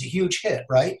on, it was a huge hit,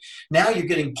 right? Now you're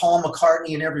getting Paul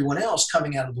McCartney and everyone else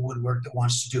coming out of the woodwork that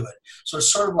wants to do it. So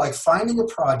it's sort of like finding a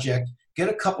project, get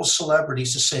a couple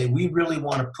celebrities to say, we really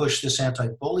want to push this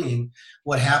anti-bullying.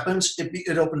 What happens?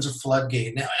 It opens a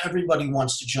floodgate. Now everybody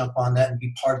wants to jump on that and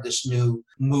be part of this new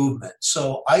movement.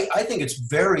 So I think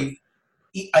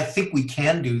I think we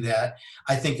can do that.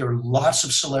 I think there are lots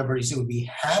of celebrities that would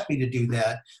be happy to do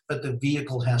that, but the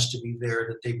vehicle has to be there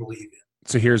that they believe in.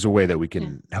 So here's a way that we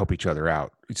can help each other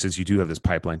out. Since you do have this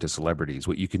pipeline to celebrities,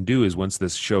 what you can do is once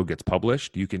this show gets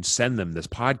published, you can send them this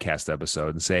podcast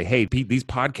episode and say, hey, Pete, these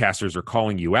podcasters are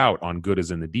calling you out on Good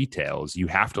as in the Details. You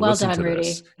have to listen to Rudy.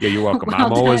 this. Yeah, you're welcome.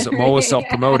 I'm always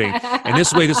self-promoting. And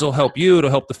this way, this will help you.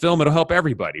 It'll help the film. It'll help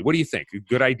everybody. What do you think? A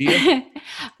good idea?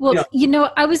 Well,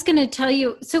 I was going to tell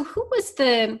you, so who was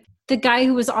the guy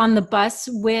who was on the bus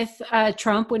with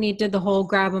Trump when he did the whole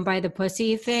grab him by the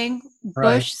pussy thing?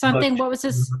 Right. Bush something. What was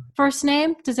his first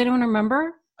name? Does anyone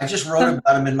remember? I just wrote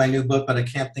about him in my new book, but I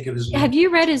can't think of his name. Have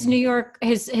you read his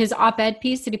his op-ed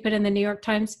piece that he put in the New York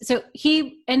Times? So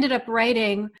he ended up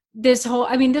writing this whole,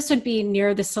 this would be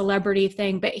near the celebrity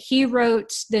thing, but he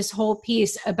wrote this whole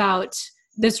piece about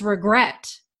this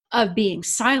regret of being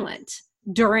silent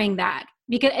during that,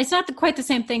 because it's not quite the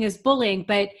same thing as bullying,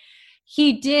 but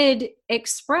he did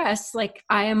express, like,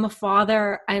 I am a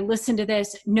father. I listened to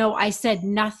this. No, I said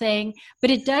nothing.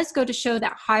 But it does go to show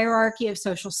that hierarchy of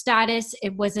social status.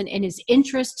 It wasn't in his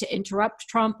interest to interrupt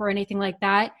Trump or anything like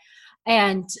that.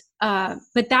 And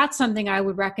But that's something I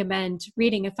would recommend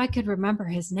reading if I could remember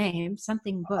his name,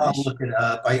 something Bush. I'll look it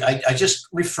up. I just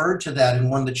referred to that in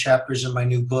one of the chapters in my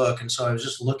new book, and so I was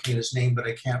just looking at his name, but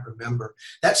I can't remember.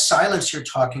 That silence you're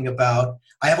talking about,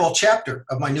 I have a whole chapter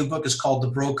of my new book is called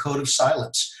The Bro Code of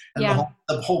Silence. And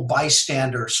the whole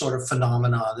bystander sort of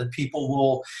phenomena that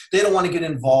people they don't want to get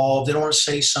involved. They don't want to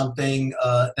say something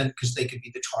because they could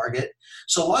be the target.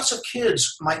 So lots of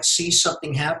kids might see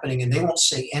something happening and they won't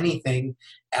say anything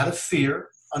out of fear.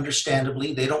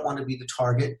 Understandably, they don't want to be the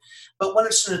target. But when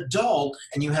it's an adult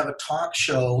and you have a talk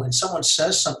show and someone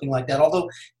says something like that, although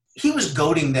he was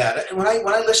goading that. And when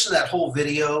I listened to that whole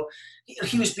video,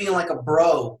 he was being like a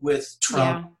bro with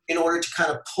Trump in order to kind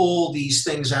of pull these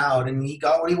things out, and he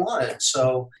got what he wanted.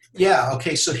 So,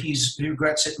 so he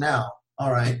regrets it now.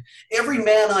 All right. Every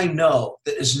man I know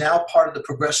that is now part of the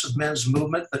progressive men's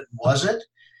movement but wasn't,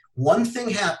 one thing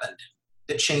happened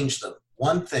that changed them.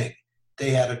 One thing,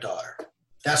 they had a daughter.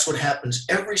 That's what happens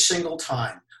every single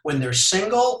time. When they're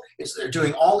single, they're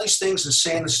doing all these things and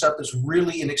saying the stuff that's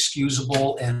really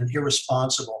inexcusable and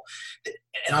irresponsible.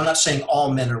 And I'm not saying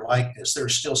all men are like this. There are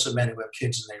still some men who have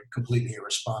kids and they're completely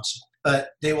irresponsible. But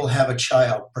they will have a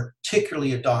child,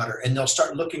 particularly a daughter, and they'll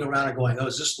start looking around and going, oh,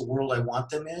 is this the world I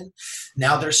want them in?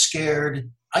 Now they're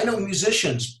scared. I know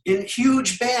musicians in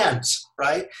huge bands,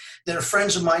 right, that are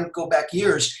friends of mine, go back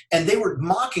years, and they were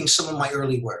mocking some of my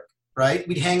early work. Right?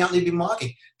 We'd hang out and they'd be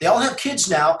mocking. They all have kids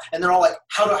now, and they're all like,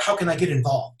 how can I get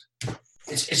involved?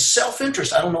 It's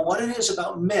self-interest. I don't know what it is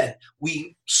about men.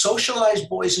 We socialize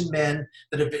boys and men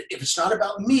that if it's not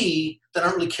about me, then I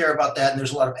don't really care about that, and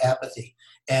there's a lot of apathy.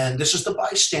 And this is the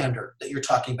bystander that you're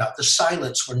talking about, the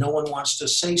silence where no one wants to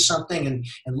say something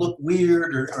and look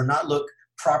weird or not look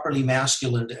properly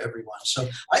masculine to everyone. So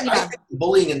I think the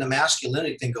bullying and the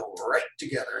masculinity thing go right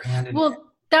together, hand in hand.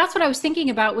 That's what I was thinking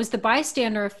about was the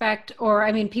bystander effect, or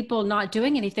people not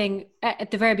doing anything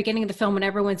at the very beginning of the film when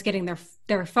everyone's getting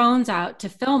their phones out to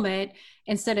film it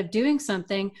instead of doing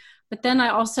something. But then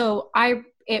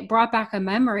it brought back a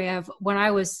memory of when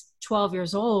I was 12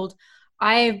 years old.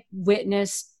 I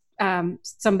witnessed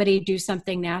somebody do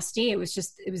something nasty. It was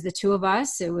the two of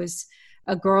us. It was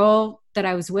a girl that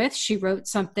I was with. She wrote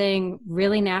something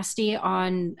really nasty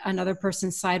on another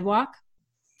person's sidewalk.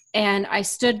 And I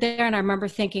stood there and I remember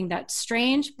thinking that's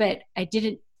strange, but I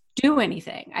didn't do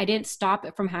anything. I didn't stop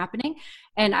it from happening.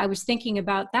 And I was thinking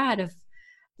about that of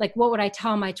like, what would I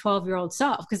tell my 12-year-old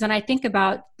self? Because then I think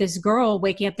about this girl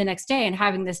waking up the next day and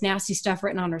having this nasty stuff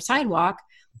written on her sidewalk.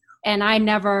 And I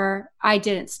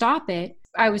didn't stop it.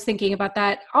 I was thinking about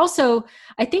that. Also,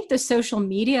 I think the social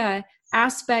media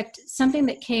aspect, something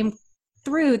that came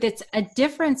through that's a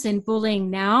difference in bullying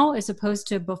now as opposed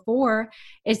to before,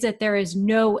 is that there is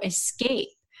no escape.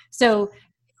 So,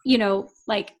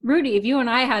 like Rudy, if you and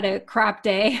I had a crap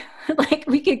day, like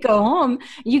we could go home,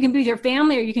 you can be with your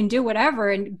family or you can do whatever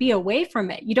and be away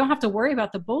from it. You don't have to worry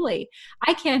about the bully.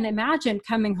 I can't imagine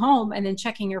coming home and then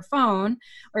checking your phone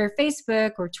or your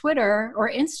Facebook or Twitter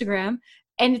or Instagram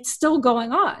and it's still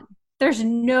going on. There's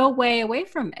no way away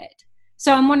from it.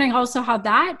 So I'm wondering also how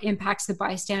that impacts the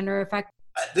bystander effect.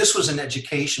 This was an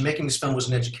education. Making this film was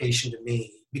an education to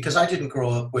me because I didn't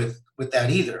grow up with that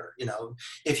either.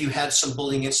 If you had some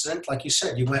bullying incident, like you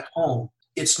said, you went home.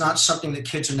 It's not something that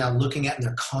kids are now looking at and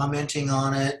they're commenting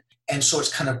on it. And so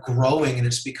it's kind of growing and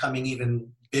it's becoming even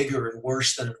bigger and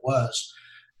worse than it was.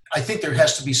 I think there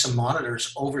has to be some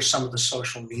monitors over some of the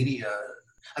social media.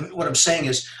 What I'm saying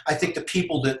is I think the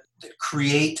people that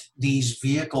create these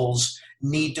vehicles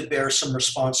need to bear some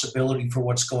responsibility for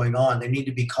what's going on. They need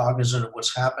to be cognizant of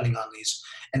what's happening on these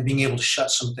and being able to shut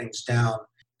some things down.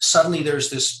 Suddenly there's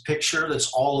this picture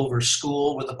that's all over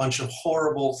school with a bunch of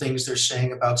horrible things they're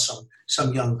saying about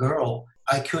some young girl.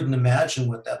 I couldn't imagine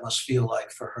what that must feel like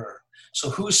for her.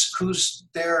 So who's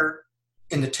there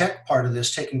in the tech part of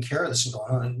this taking care of this and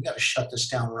going, oh, we got to shut this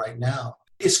down right now.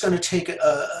 It's going to take an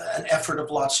effort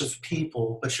of lots of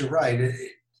people, but you're right.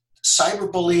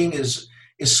 Cyberbullying is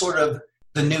sort of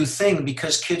the new thing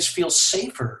because kids feel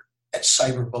safer at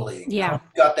cyberbullying. Yeah.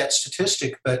 I got that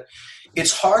statistic, but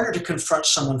it's harder to confront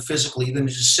someone physically than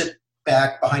to just sit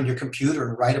back behind your computer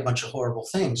and write a bunch of horrible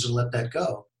things and let that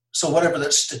go. So whatever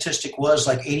that statistic was,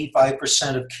 like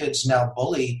 85% of kids now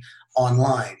bully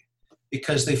online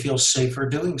because they feel safer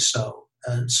doing so.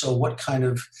 And so what kind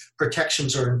of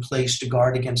protections are in place to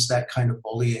guard against that kind of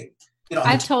bullying?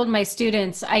 I've told my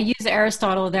students, I use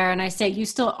Aristotle there, and I say, you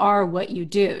still are what you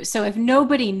do. So if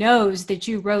nobody knows that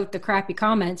you wrote the crappy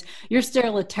comments, you're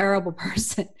still a terrible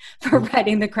person for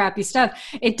writing the crappy stuff.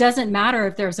 It doesn't matter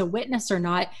if there's a witness or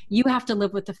not. You have to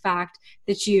live with the fact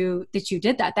that you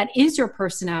did that. That is your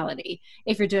personality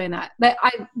if you're doing that. But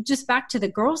I just back to the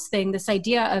girls thing, this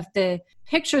idea of the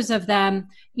pictures of them,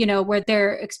 where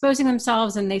they're exposing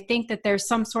themselves and they think that there's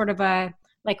some sort of a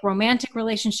like romantic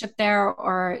relationship there,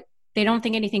 or they don't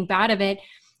think anything bad of it.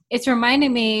 It's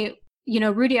reminding me,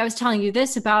 Rudy, I was telling you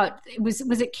this about, was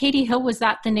it Katie Hill? Was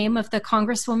that the name of the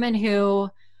congresswoman who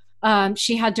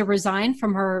she had to resign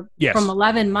from from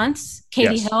 11 months,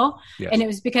 Katie Hill? Yes. And it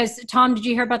was because, Tom, did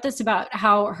you hear about this, about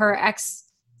how her ex,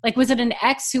 was it an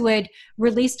ex who had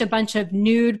released a bunch of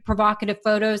nude provocative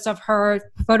photos of her,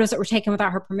 photos that were taken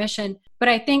without her permission? But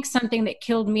I think something that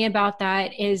killed me about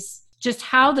that is just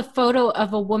how the photo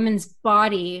of a woman's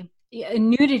body,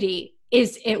 nudity,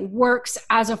 it works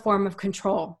as a form of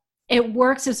control. It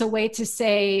works as a way to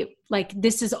say,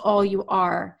 this is all you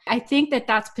are. I think that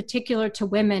that's particular to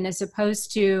women as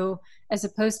opposed to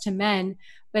men,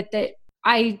 but that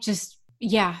a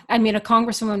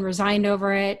congresswoman resigned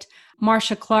over it.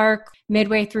 Marcia Clark,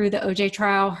 midway through the OJ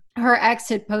trial, her ex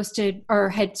had posted or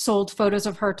had sold photos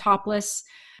of her topless,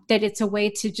 that it's a way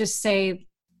to just say,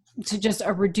 to just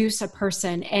reduce a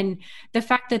person. And the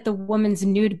fact that the woman's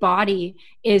nude body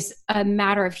is a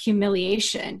matter of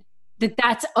humiliation,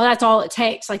 that's all it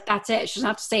takes. That's it. She doesn't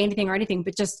have to say anything or anything,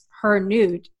 but just her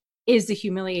nude is the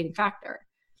humiliating factor.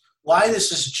 Why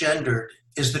this is gendered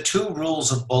is the two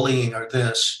rules of bullying are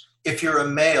this. If you're a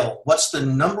male, what's the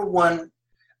number one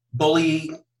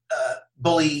bully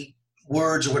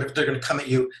words or whatever they're going to come at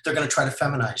you? They're going to try to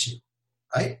feminize you,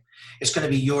 right? It's going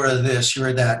to be you're a this, you're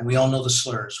a that, and we all know the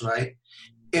slurs, right?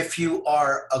 If you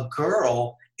are a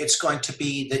girl, it's going to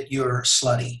be that you're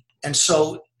slutty. And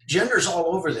so gender's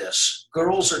all over this.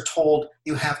 Girls are told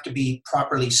you have to be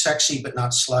properly sexy but not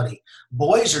slutty.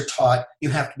 Boys are taught you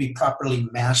have to be properly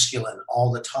masculine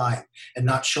all the time and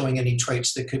not showing any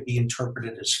traits that could be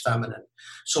interpreted as feminine.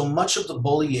 So much of the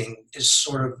bullying is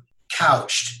sort of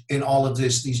couched in all of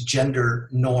these gender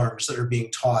norms that are being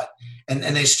taught, and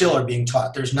they still are being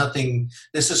taught. There's nothing,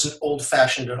 this isn't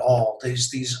old-fashioned at all.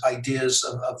 These ideas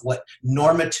of what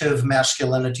normative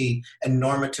masculinity and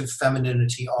normative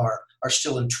femininity are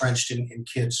still entrenched in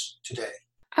kids today.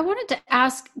 I wanted to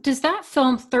ask, does that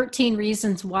film 13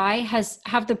 Reasons Why,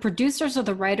 have the producers or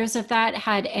the writers of that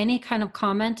had any kind of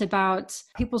comment about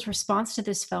people's response to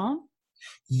this film?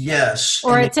 Yes.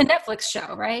 Or it's a Netflix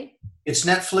show, right? It's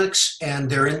Netflix, and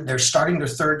they're starting their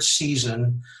third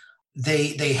season.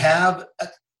 They have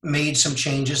made some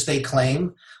changes, they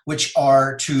claim, which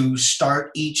are to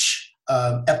start each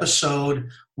episode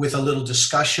with a little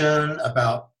discussion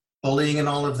about bullying and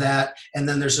all of that, and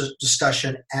then there's a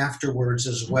discussion afterwards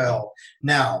as well.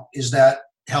 Now, is that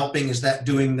helping? Is that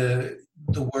doing the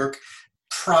work?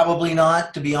 Probably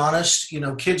not, to be honest.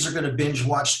 Kids are going to binge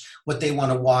watch what they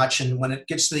want to watch, and when it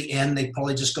gets to the end, they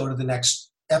probably just go to the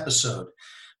next episode.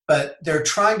 But they're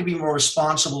trying to be more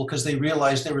responsible because they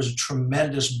realize there was a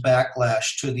tremendous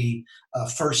backlash to the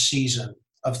first season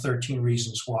of 13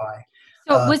 Reasons Why.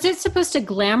 So was it supposed to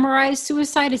glamorize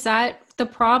suicide? Is that the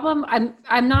problem?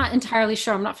 I'm not entirely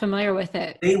sure. I'm not familiar with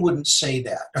it. They wouldn't say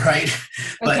that, right?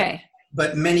 Okay.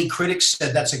 But many critics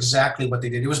said that's exactly what they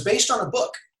did. It was based on a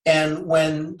book. And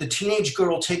when the teenage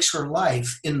girl takes her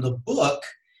life in the book,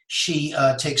 she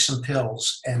takes some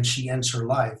pills and she ends her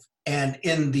life. And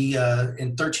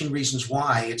in 13 Reasons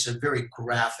Why, it's a very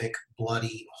graphic,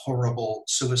 bloody, horrible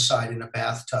suicide in a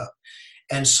bathtub.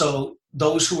 And so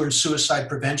those who are in suicide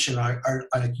prevention are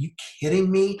you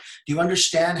kidding me? Do you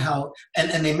understand how,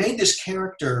 and they made this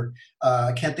character,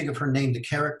 I can't think of her name, the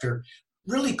character,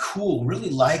 really cool, really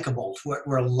likable,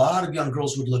 where a lot of young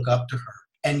girls would look up to her.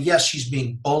 And yes, she's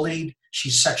being bullied.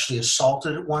 She's sexually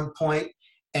assaulted at one point,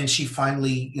 and she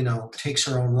finally, takes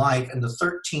her own life. And the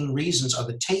 13 reasons are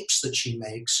the tapes that she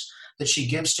makes, that she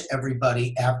gives to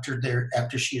everybody after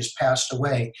she has passed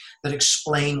away, that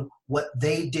explain what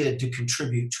they did to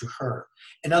contribute to her.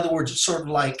 In other words, it's sort of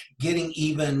like getting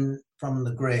even from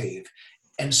the grave.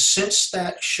 And since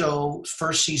that show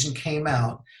first season came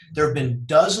out, there have been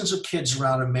dozens of kids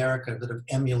around America that have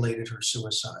emulated her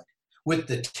suicide with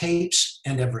the tapes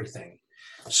and everything.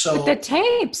 So with the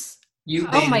tapes.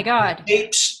 Oh my God.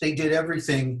 Tapes, they did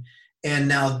everything. And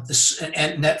now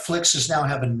and Netflix has now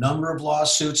have a number of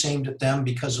lawsuits aimed at them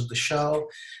because of the show.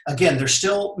 Again, they're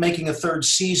still making a third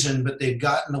season, but they've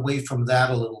gotten away from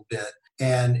that a little bit.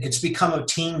 And it's become a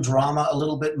teen drama a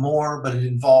little bit more, but it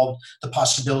involved the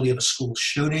possibility of a school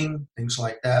shooting, things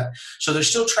like that. So they're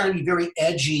still trying to be very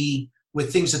edgy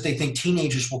with things that they think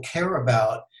teenagers will care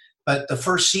about. But the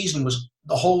first season was,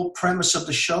 the whole premise of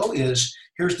the show is,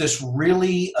 here's this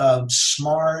really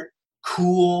smart,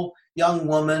 cool young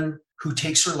woman who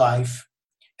takes her life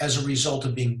as a result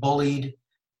of being bullied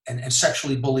and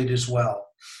sexually bullied as well.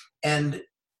 And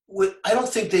I don't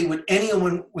think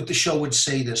anyone with the show would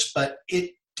say this, but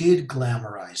it did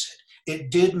glamorize it.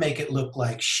 It did make it look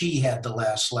like she had the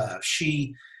last laugh.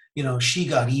 She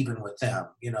got even with them,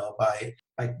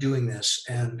 by doing this.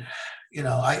 And,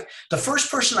 the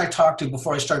first person I talked to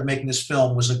before I started making this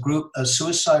film was a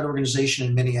suicide organization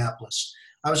in Minneapolis.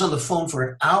 I was on the phone for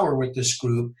an hour with this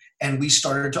group, and we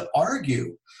started to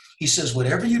argue. He says,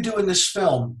 whatever you do in this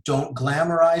film, don't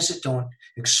glamorize it, don't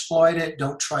exploit it,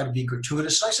 don't try to be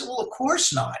gratuitous. And I said, well, of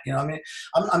course not.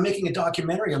 I'm making a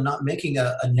documentary. I'm not making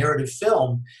a narrative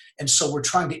film. And so we're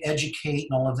trying to educate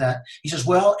and all of that. He says,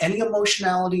 well, any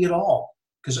emotionality at all,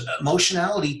 because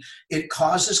emotionality, it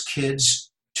causes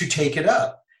kids to take it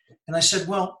up. And I said,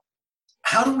 well,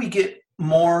 how do we get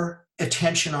more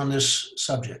attention on this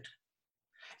subject?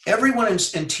 Everyone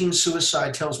in teen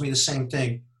suicide tells me the same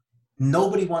thing.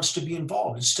 Nobody wants to be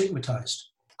involved. It's stigmatized.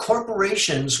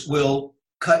 Corporations will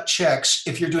cut checks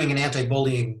if you're doing an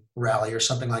anti-bullying rally or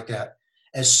something like that.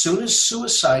 As soon as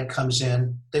suicide comes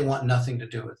in, they want nothing to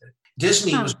do with it.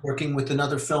 Disney was working with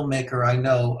another filmmaker I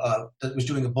know that was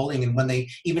doing a bullying, and when they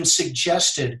even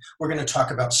suggested we're going to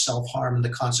talk about self-harm and the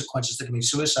consequences that can be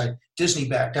suicide, Disney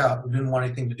backed out and didn't want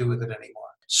anything to do with it anymore.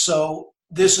 So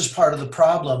this is part of the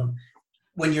problem.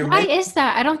 Why is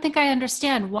that? I don't think I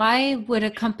understand. Why would a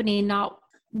company not?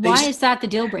 Why is that the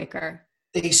deal breaker?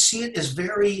 They see it as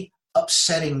very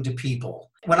upsetting to people.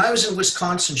 When I was in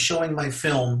Wisconsin showing my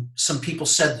film, some people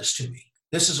said this to me.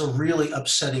 This is a really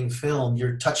upsetting film.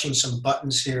 You're touching some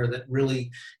buttons here that really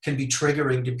can be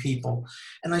triggering to people.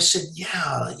 And I said,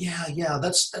 yeah,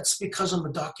 that's because I'm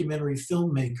a documentary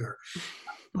filmmaker.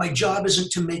 My job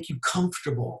isn't to make you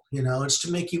comfortable, it's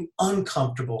to make you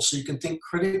uncomfortable so you can think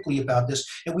critically about this,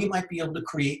 and we might be able to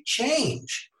create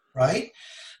change, right?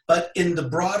 But in the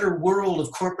broader world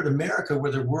of corporate America,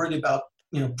 where they're worried about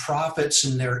profits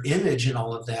and their image and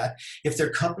all of that, if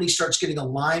their company starts getting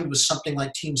aligned with something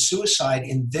like teen suicide,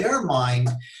 in their mind,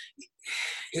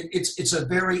 it's a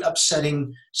very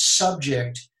upsetting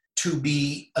subject to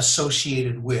be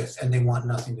associated with, and they want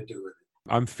nothing to do with it.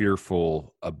 I'm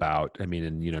fearful about,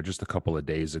 just a couple of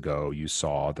days ago, you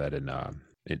saw that in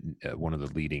one of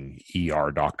the leading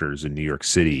ER doctors in New York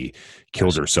City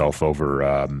killed herself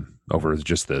over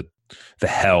just the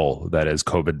hell that is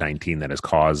COVID-19 that has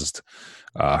caused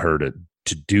her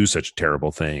to do such a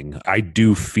terrible thing. I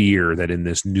do fear that in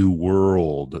this new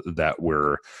world that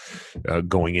we're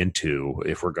going into,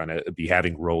 if we're going to be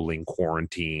having rolling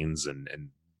quarantines and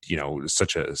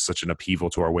such an upheaval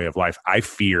to our way of life, I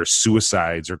fear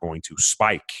suicides are going to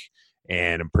spike.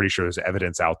 And I'm pretty sure there's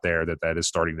evidence out there that is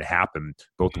starting to happen,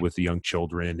 both with the young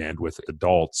children and with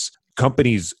adults.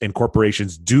 Companies and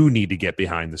corporations do need to get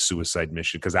behind the suicide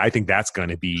mission, because I think that's going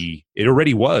to be, it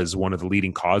already was one of the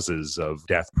leading causes of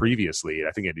death previously.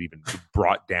 I think it even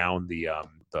brought down the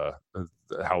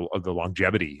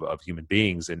longevity of human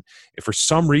beings. And if for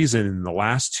some reason in the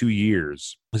last 2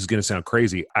 years, this is going to sound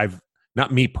crazy,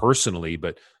 not me personally,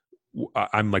 but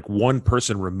I'm like one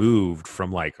person removed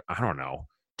from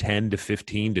 10 to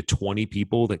 15 to 20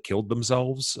 people that killed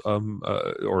themselves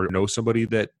or know somebody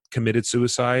that committed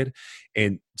suicide.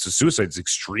 And so suicide is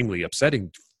extremely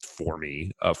upsetting for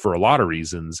me for a lot of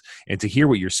reasons. And to hear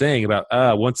what you're saying about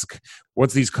once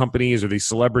these companies or these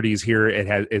celebrities hear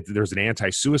there's an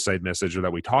anti-suicide message, or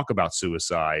that we talk about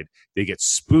suicide, they get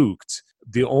spooked.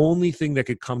 The only thing that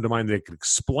could come to mind that could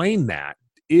explain that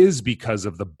is because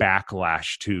of the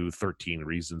backlash to 13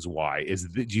 Reasons Why.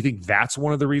 Do you think that's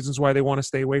one of the reasons why they want to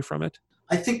stay away from it?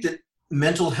 I think that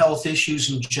mental health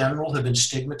issues in general have been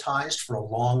stigmatized for a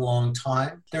long, long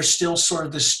time. There's still sort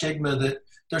of the stigma that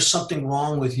there's something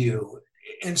wrong with you.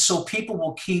 And so people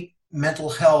will keep mental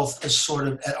health as sort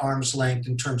of at arm's length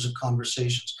in terms of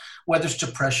conversations, whether it's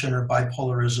depression or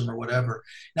bipolarism or whatever.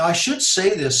 Now, I should say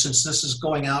this, since this is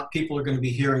going out, people are going to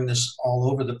be hearing this all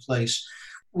over the place.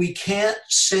 We can't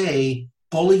say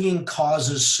bullying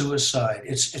causes suicide.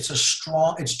 It's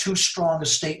too strong a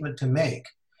statement to make.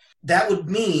 That would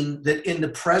mean that in the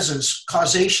presence,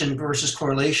 causation versus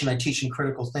correlation, I teach in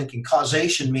critical thinking.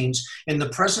 Causation means in the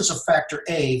presence of factor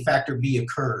A, factor B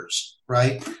occurs,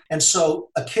 right? And so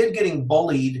a kid getting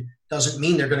bullied doesn't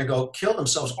mean they're going to go kill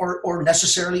themselves or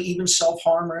necessarily even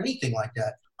self-harm or anything like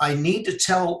that. I need to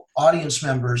tell audience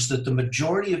members that the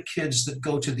majority of kids that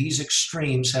go to these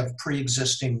extremes have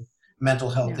pre-existing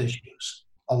mental health issues.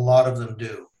 A lot of them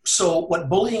do. So what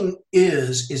bullying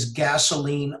is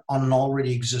gasoline on an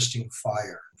already existing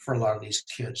fire for a lot of these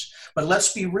kids. But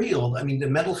let's be real. I mean, the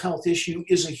mental health issue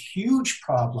is a huge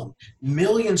problem.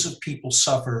 Millions of people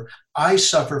suffer. I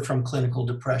suffer from clinical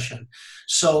depression.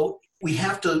 So we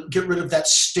have to get rid of that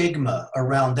stigma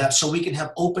around that so we can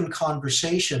have open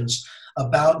conversations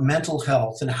about mental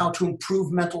health and how to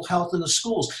improve mental health in the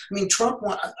schools. I mean,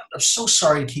 I'm so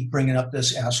sorry to keep bringing up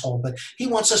this asshole, but he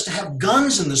wants us to have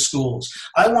guns in the schools.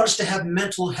 I want us to have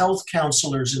mental health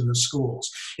counselors in the schools.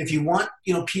 If you want,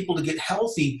 people to get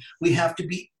healthy, we have to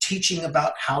be teaching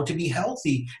about how to be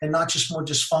healthy and not just more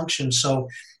dysfunction. So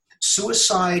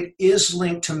suicide is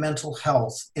linked to mental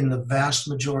health in the vast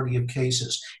majority of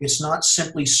cases. It's not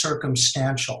simply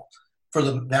circumstantial for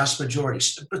the vast majority.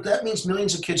 But that means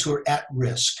millions of kids who are at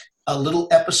risk. A little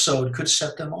episode could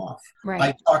set them off. Right.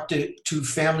 I talked to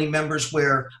family members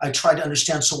where I tried to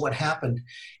understand, so what happened?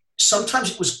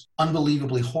 Sometimes it was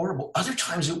unbelievably horrible. Other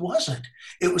times it wasn't.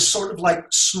 It was sort of like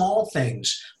small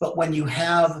things. But when you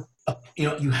have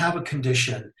a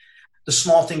condition, the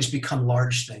small things become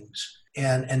large things.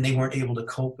 And they weren't able to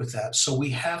cope with that. So we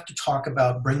have to talk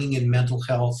about bringing in mental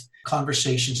health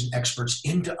conversations and experts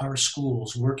into our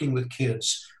schools, working with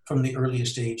kids from the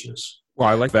earliest ages. Well,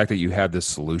 I like the fact that you had this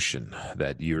solution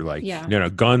that you're like, Yeah.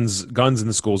 Guns in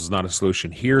the schools is not a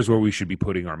solution. Here's where we should be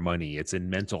putting our money. It's in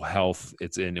mental health.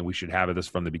 And we should have this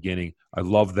from the beginning. I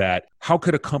love that. How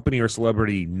could a company or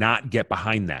celebrity not get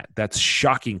behind that? That's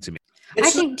shocking to me.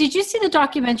 Did you see the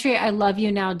documentary, I Love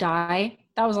You Now Die?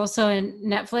 That was also in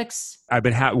Netflix. I've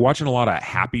been watching a lot of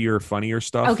happier, funnier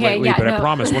stuff lately, yeah, but no. I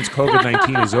promise once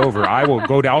COVID-19 is over, I'll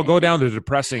go down the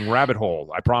depressing rabbit hole.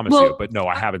 I promise you. But no,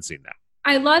 I haven't seen that.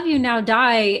 I Love You Now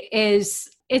Die it's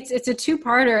a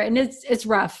two-parter, and it's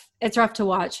rough. It's rough to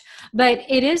watch, but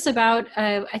it is about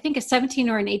I think a 17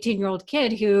 or an 18-year-old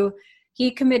kid who he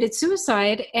committed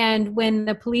suicide. And when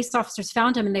the police officers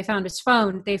found him and they found his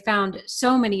phone, they found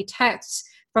so many texts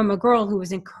from a girl who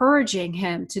was encouraging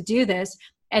him to do this.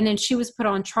 And then she was put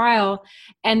on trial.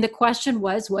 And the question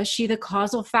was she the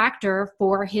causal factor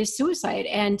for his suicide?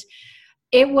 And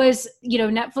it was,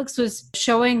 Netflix was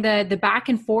showing the back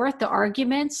and forth, the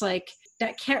arguments, like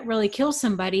that can't really kill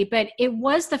somebody. But it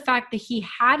was the fact that he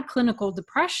had clinical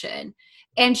depression.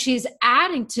 And she's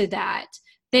adding to that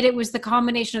it was the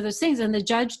combination of those things. And the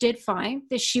judge did find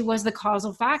that she was the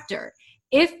causal factor.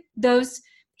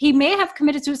 He may have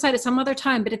committed suicide at some other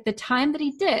time, but at the time that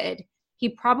he did, he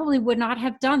probably would not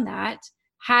have done that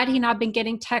had he not been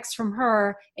getting texts from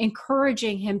her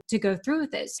encouraging him to go through with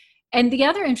this. And the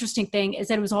other interesting thing is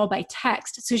that it was all by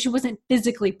text, so she wasn't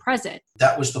physically present.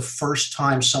 That was the first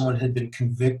time someone had been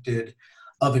convicted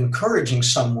of encouraging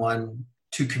someone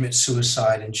to commit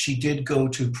suicide, and she did go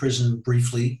to prison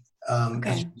briefly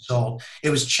as a result.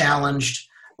 It was challenged.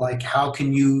 Like, how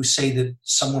can you say that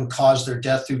someone caused their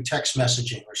death through text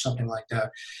messaging or something like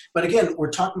that? But again, we're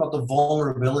talking about the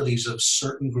vulnerabilities of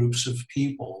certain groups of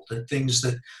people, the things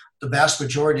that the vast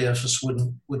majority of us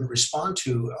wouldn't respond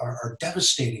to are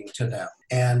devastating to them.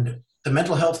 And the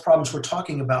mental health problems we're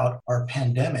talking about are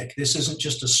pandemic. This isn't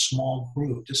just a small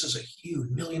group. This is a huge,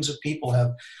 millions of people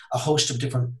have a host of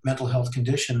different mental health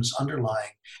conditions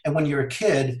underlying. And when you're a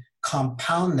kid,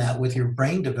 compound that with your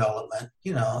brain development,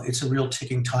 it's a real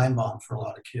ticking time bomb for a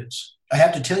lot of kids. I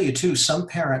have to tell you too, some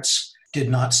parents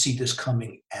did not see this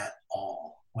coming at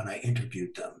all when I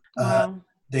interviewed them. Wow.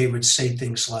 They would say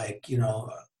things like,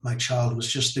 my child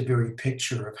was just the very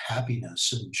picture of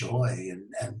happiness and joy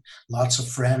and lots of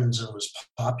friends and was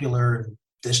popular, and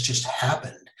this just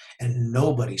happened and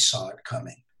nobody saw it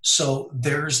coming. So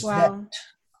there's that.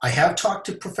 I have talked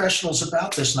to professionals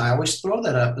about this, and I always throw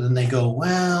that up, and then they go,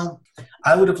 well,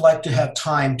 I would have liked to have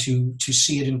time to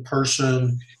see it in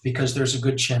person because there's a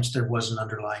good chance there was an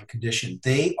underlying condition.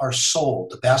 They are sold,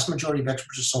 the vast majority of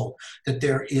experts are sold, that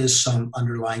there is some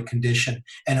underlying condition,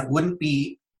 and it wouldn't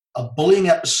be a bullying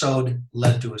episode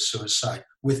led to a suicide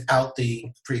without the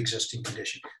pre-existing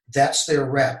condition. That's their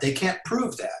rap. They can't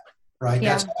prove that, right? Yeah.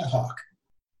 That's ad hoc.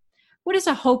 What is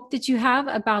a hope that you have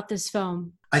about this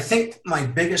film? I think my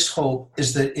biggest hope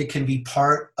is that it can be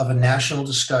part of a national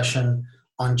discussion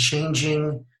on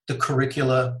changing the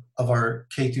curricula of our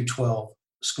K through 12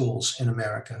 schools in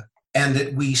America, and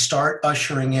that we start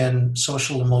ushering in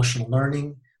social emotional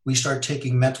learning. We start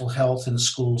taking mental health in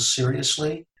schools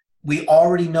seriously. We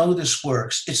already know this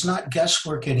works. It's not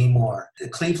guesswork anymore. The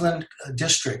Cleveland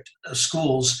District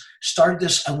Schools started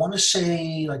this, I want to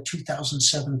say like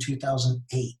 2007,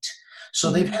 2008. So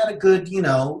they've had a good,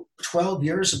 12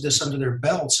 years of this under their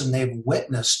belts, and they've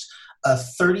witnessed a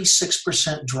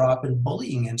 36% drop in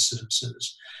bullying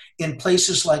incidences. in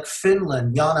places like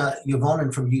Finland. Jana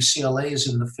Juvonen from UCLA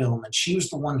is in the film, and she was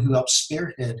the one who helped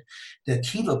spearhead the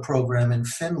Kiva program in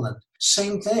Finland.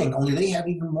 Same thing, only they have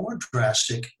even more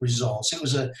drastic results. It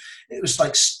was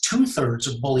like 2/3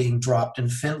 of bullying dropped in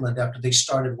Finland after they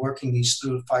started working these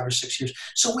through 5 or 6 years.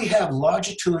 So we have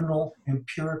longitudinal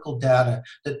empirical data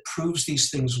that proves these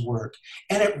things work,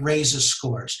 and it raises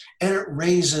scores, and it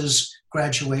raises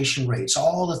graduation rates,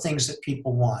 all the things that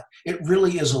people want. It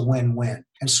really is a win-win.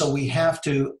 And so we have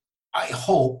to, I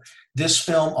hope, this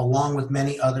film, along with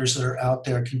many others that are out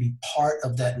there, can be part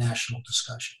of that national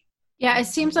discussion. Yeah, it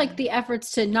seems like the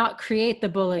efforts to not create the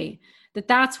bully,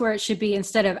 that's where it should be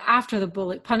instead of after the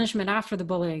bully, punishment after the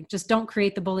bullying. Just don't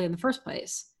create the bully in the first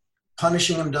place.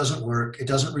 Punishing them doesn't work. It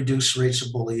doesn't reduce rates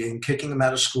of bullying. Kicking them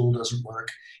out of school doesn't work.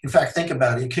 In fact, think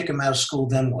about it. You kick them out of school,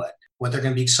 then what? What, they're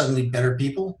going to be suddenly better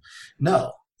people?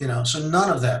 No. So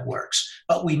none of that works.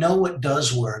 But we know what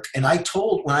does work. And I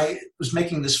told, when I was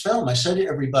making this film, I said to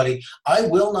everybody, I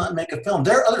will not make a film.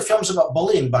 There are other films about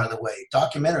bullying, by the way,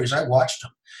 documentaries. I watched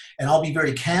them. And I'll be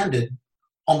very candid.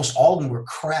 Almost all of them were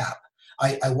crap.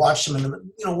 I watched them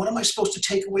and, what am I supposed to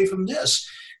take away from this?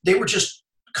 They were just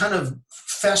kind of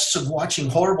fests of watching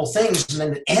horrible things, and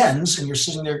then it ends and you're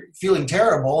sitting there feeling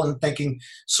terrible and thinking,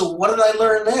 so what did I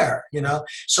learn there?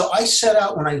 So I set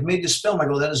out, when I made this film, I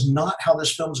go, that is not how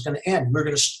this film is going to end. We're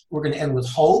going to end with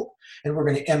hope, and we're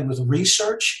going to end with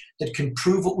research that can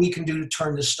prove what we can do to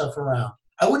turn this stuff around.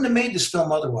 I wouldn't have made this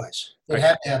film otherwise. It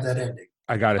had to have that ending.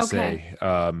 I got to say,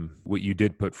 what you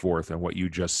did put forth and what you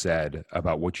just said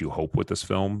about what you hope with this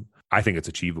film, I think it's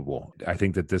achievable. I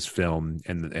think that this film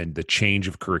and the change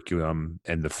of curriculum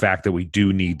and the fact that we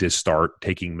do need to start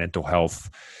taking mental health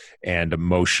and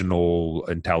emotional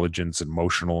intelligence,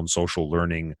 emotional and social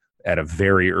learning at a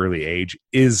very early age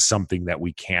is something that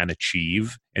we can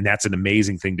achieve. And that's an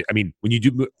amazing thing. When you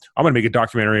do, I'm going to make a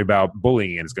documentary about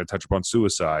bullying and it's going to touch upon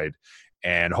suicide.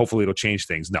 And hopefully it'll change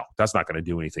things. No, that's not going to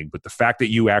do anything. But the fact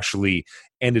that you actually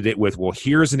ended it with, well,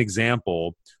 here's an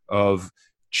example of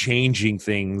changing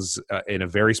things in a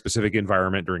very specific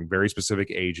environment during very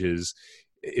specific ages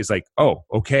is like, oh,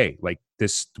 okay, like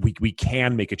this, we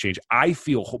can make a change. I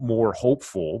feel more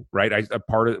hopeful, right?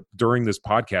 During this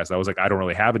podcast, I was like, I don't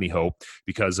really have any hope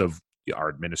because of our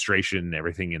administration and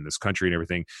everything in this country and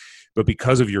everything. But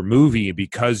because of your movie,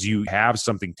 because you have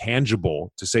something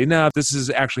tangible to say, no, this is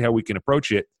actually how we can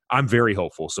approach it, I'm very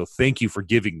hopeful. So thank you for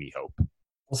giving me hope.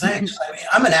 Well, thanks.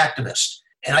 I'm an activist.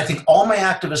 And I think all my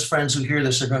activist friends who hear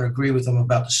this are going to agree with what I'm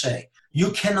about to say.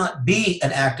 You cannot be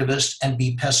an activist and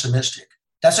be pessimistic.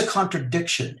 That's a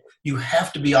contradiction. You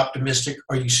have to be optimistic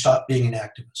or you stop being an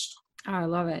activist. Oh, I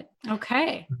love it.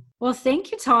 Okay. Well,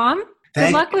 thank you, Tom.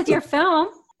 Good luck with your film.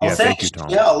 Well, thank you, Tom.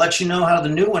 Yeah, I'll let you know how the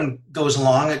new one goes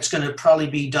along. It's going to probably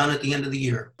be done at the end of the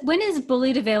year. When is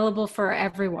Bullied available for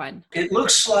everyone? It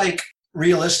looks like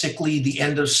realistically the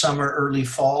end of summer, early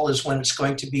fall is when it's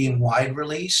going to be in wide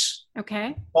release.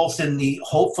 Okay. Both in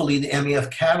hopefully the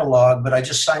MEF catalog, but I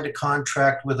just signed a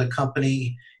contract with a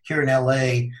company here in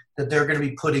LA that they're going to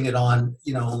be putting it on,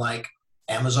 like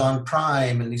Amazon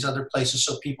Prime and these other places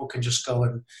so people can just go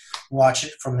and watch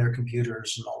it from their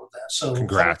computers and all of that. So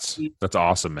congrats. That's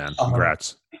awesome, man.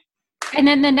 Congrats. And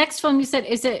then the next film you said,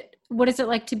 what is it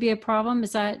like to be a problem?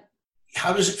 Is that?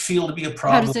 How does it feel to be a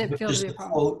problem? How does it feel to be a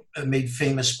problem? Quote made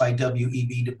famous by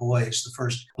W.E.B. Du Bois, the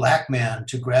first Black man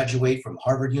to graduate from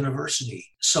Harvard University.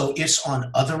 So it's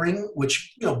on othering,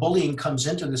 which, bullying comes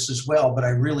into this as well, but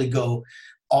I really go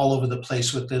all over the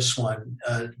place with this one.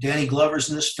 Danny Glover's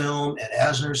in this film, Ed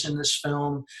Asner's in this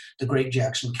film, the great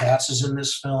Jackson Katz is in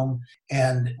this film,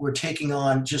 and we're taking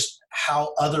on just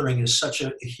how othering is such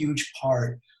a huge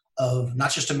part of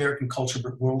not just American culture,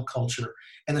 but world culture.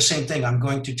 And the same thing, I'm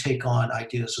going to take on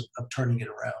ideas of turning it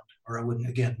around, or I wouldn't,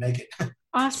 again, make it.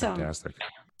 Awesome. Fantastic.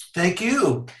 Thank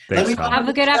you. Thanks, have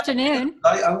a good afternoon.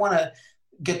 I want to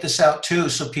get this out too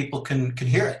so people can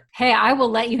hear it. Hey, I will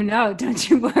let you know. Don't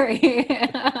you worry.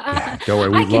 Yeah, don't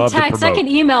worry. We love to text, I can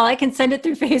email, I can send it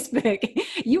through Facebook.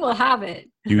 You will have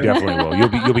it. You definitely will.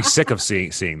 You'll be sick of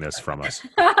seeing this from us.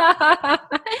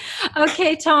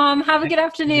 Okay, Tom. Have a good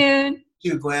afternoon. Thank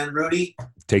you, Gwen. Rudy.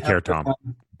 Take care, Tom.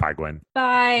 Bye, Gwen.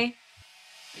 Bye.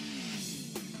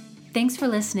 Thanks for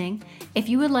listening. If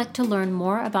you would like to learn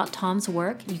more about Tom's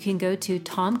work, you can go to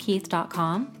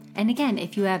tomkeith.com. And again,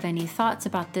 if you have any thoughts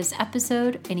about this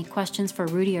episode, any questions for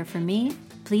Rudy or for me,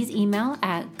 please email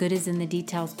at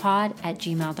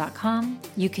goodisinthedetailspod@gmail.com.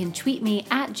 You can tweet me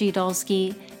at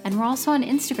 @gdolsky, and we're also on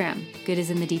Instagram,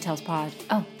 goodisinthedetailspod.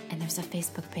 Oh, and there's a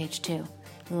Facebook page too.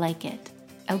 Like it.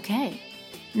 Okay.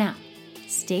 Now,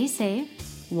 stay safe,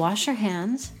 wash your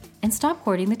hands, and stop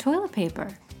hoarding the toilet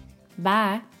paper.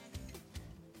 Bye.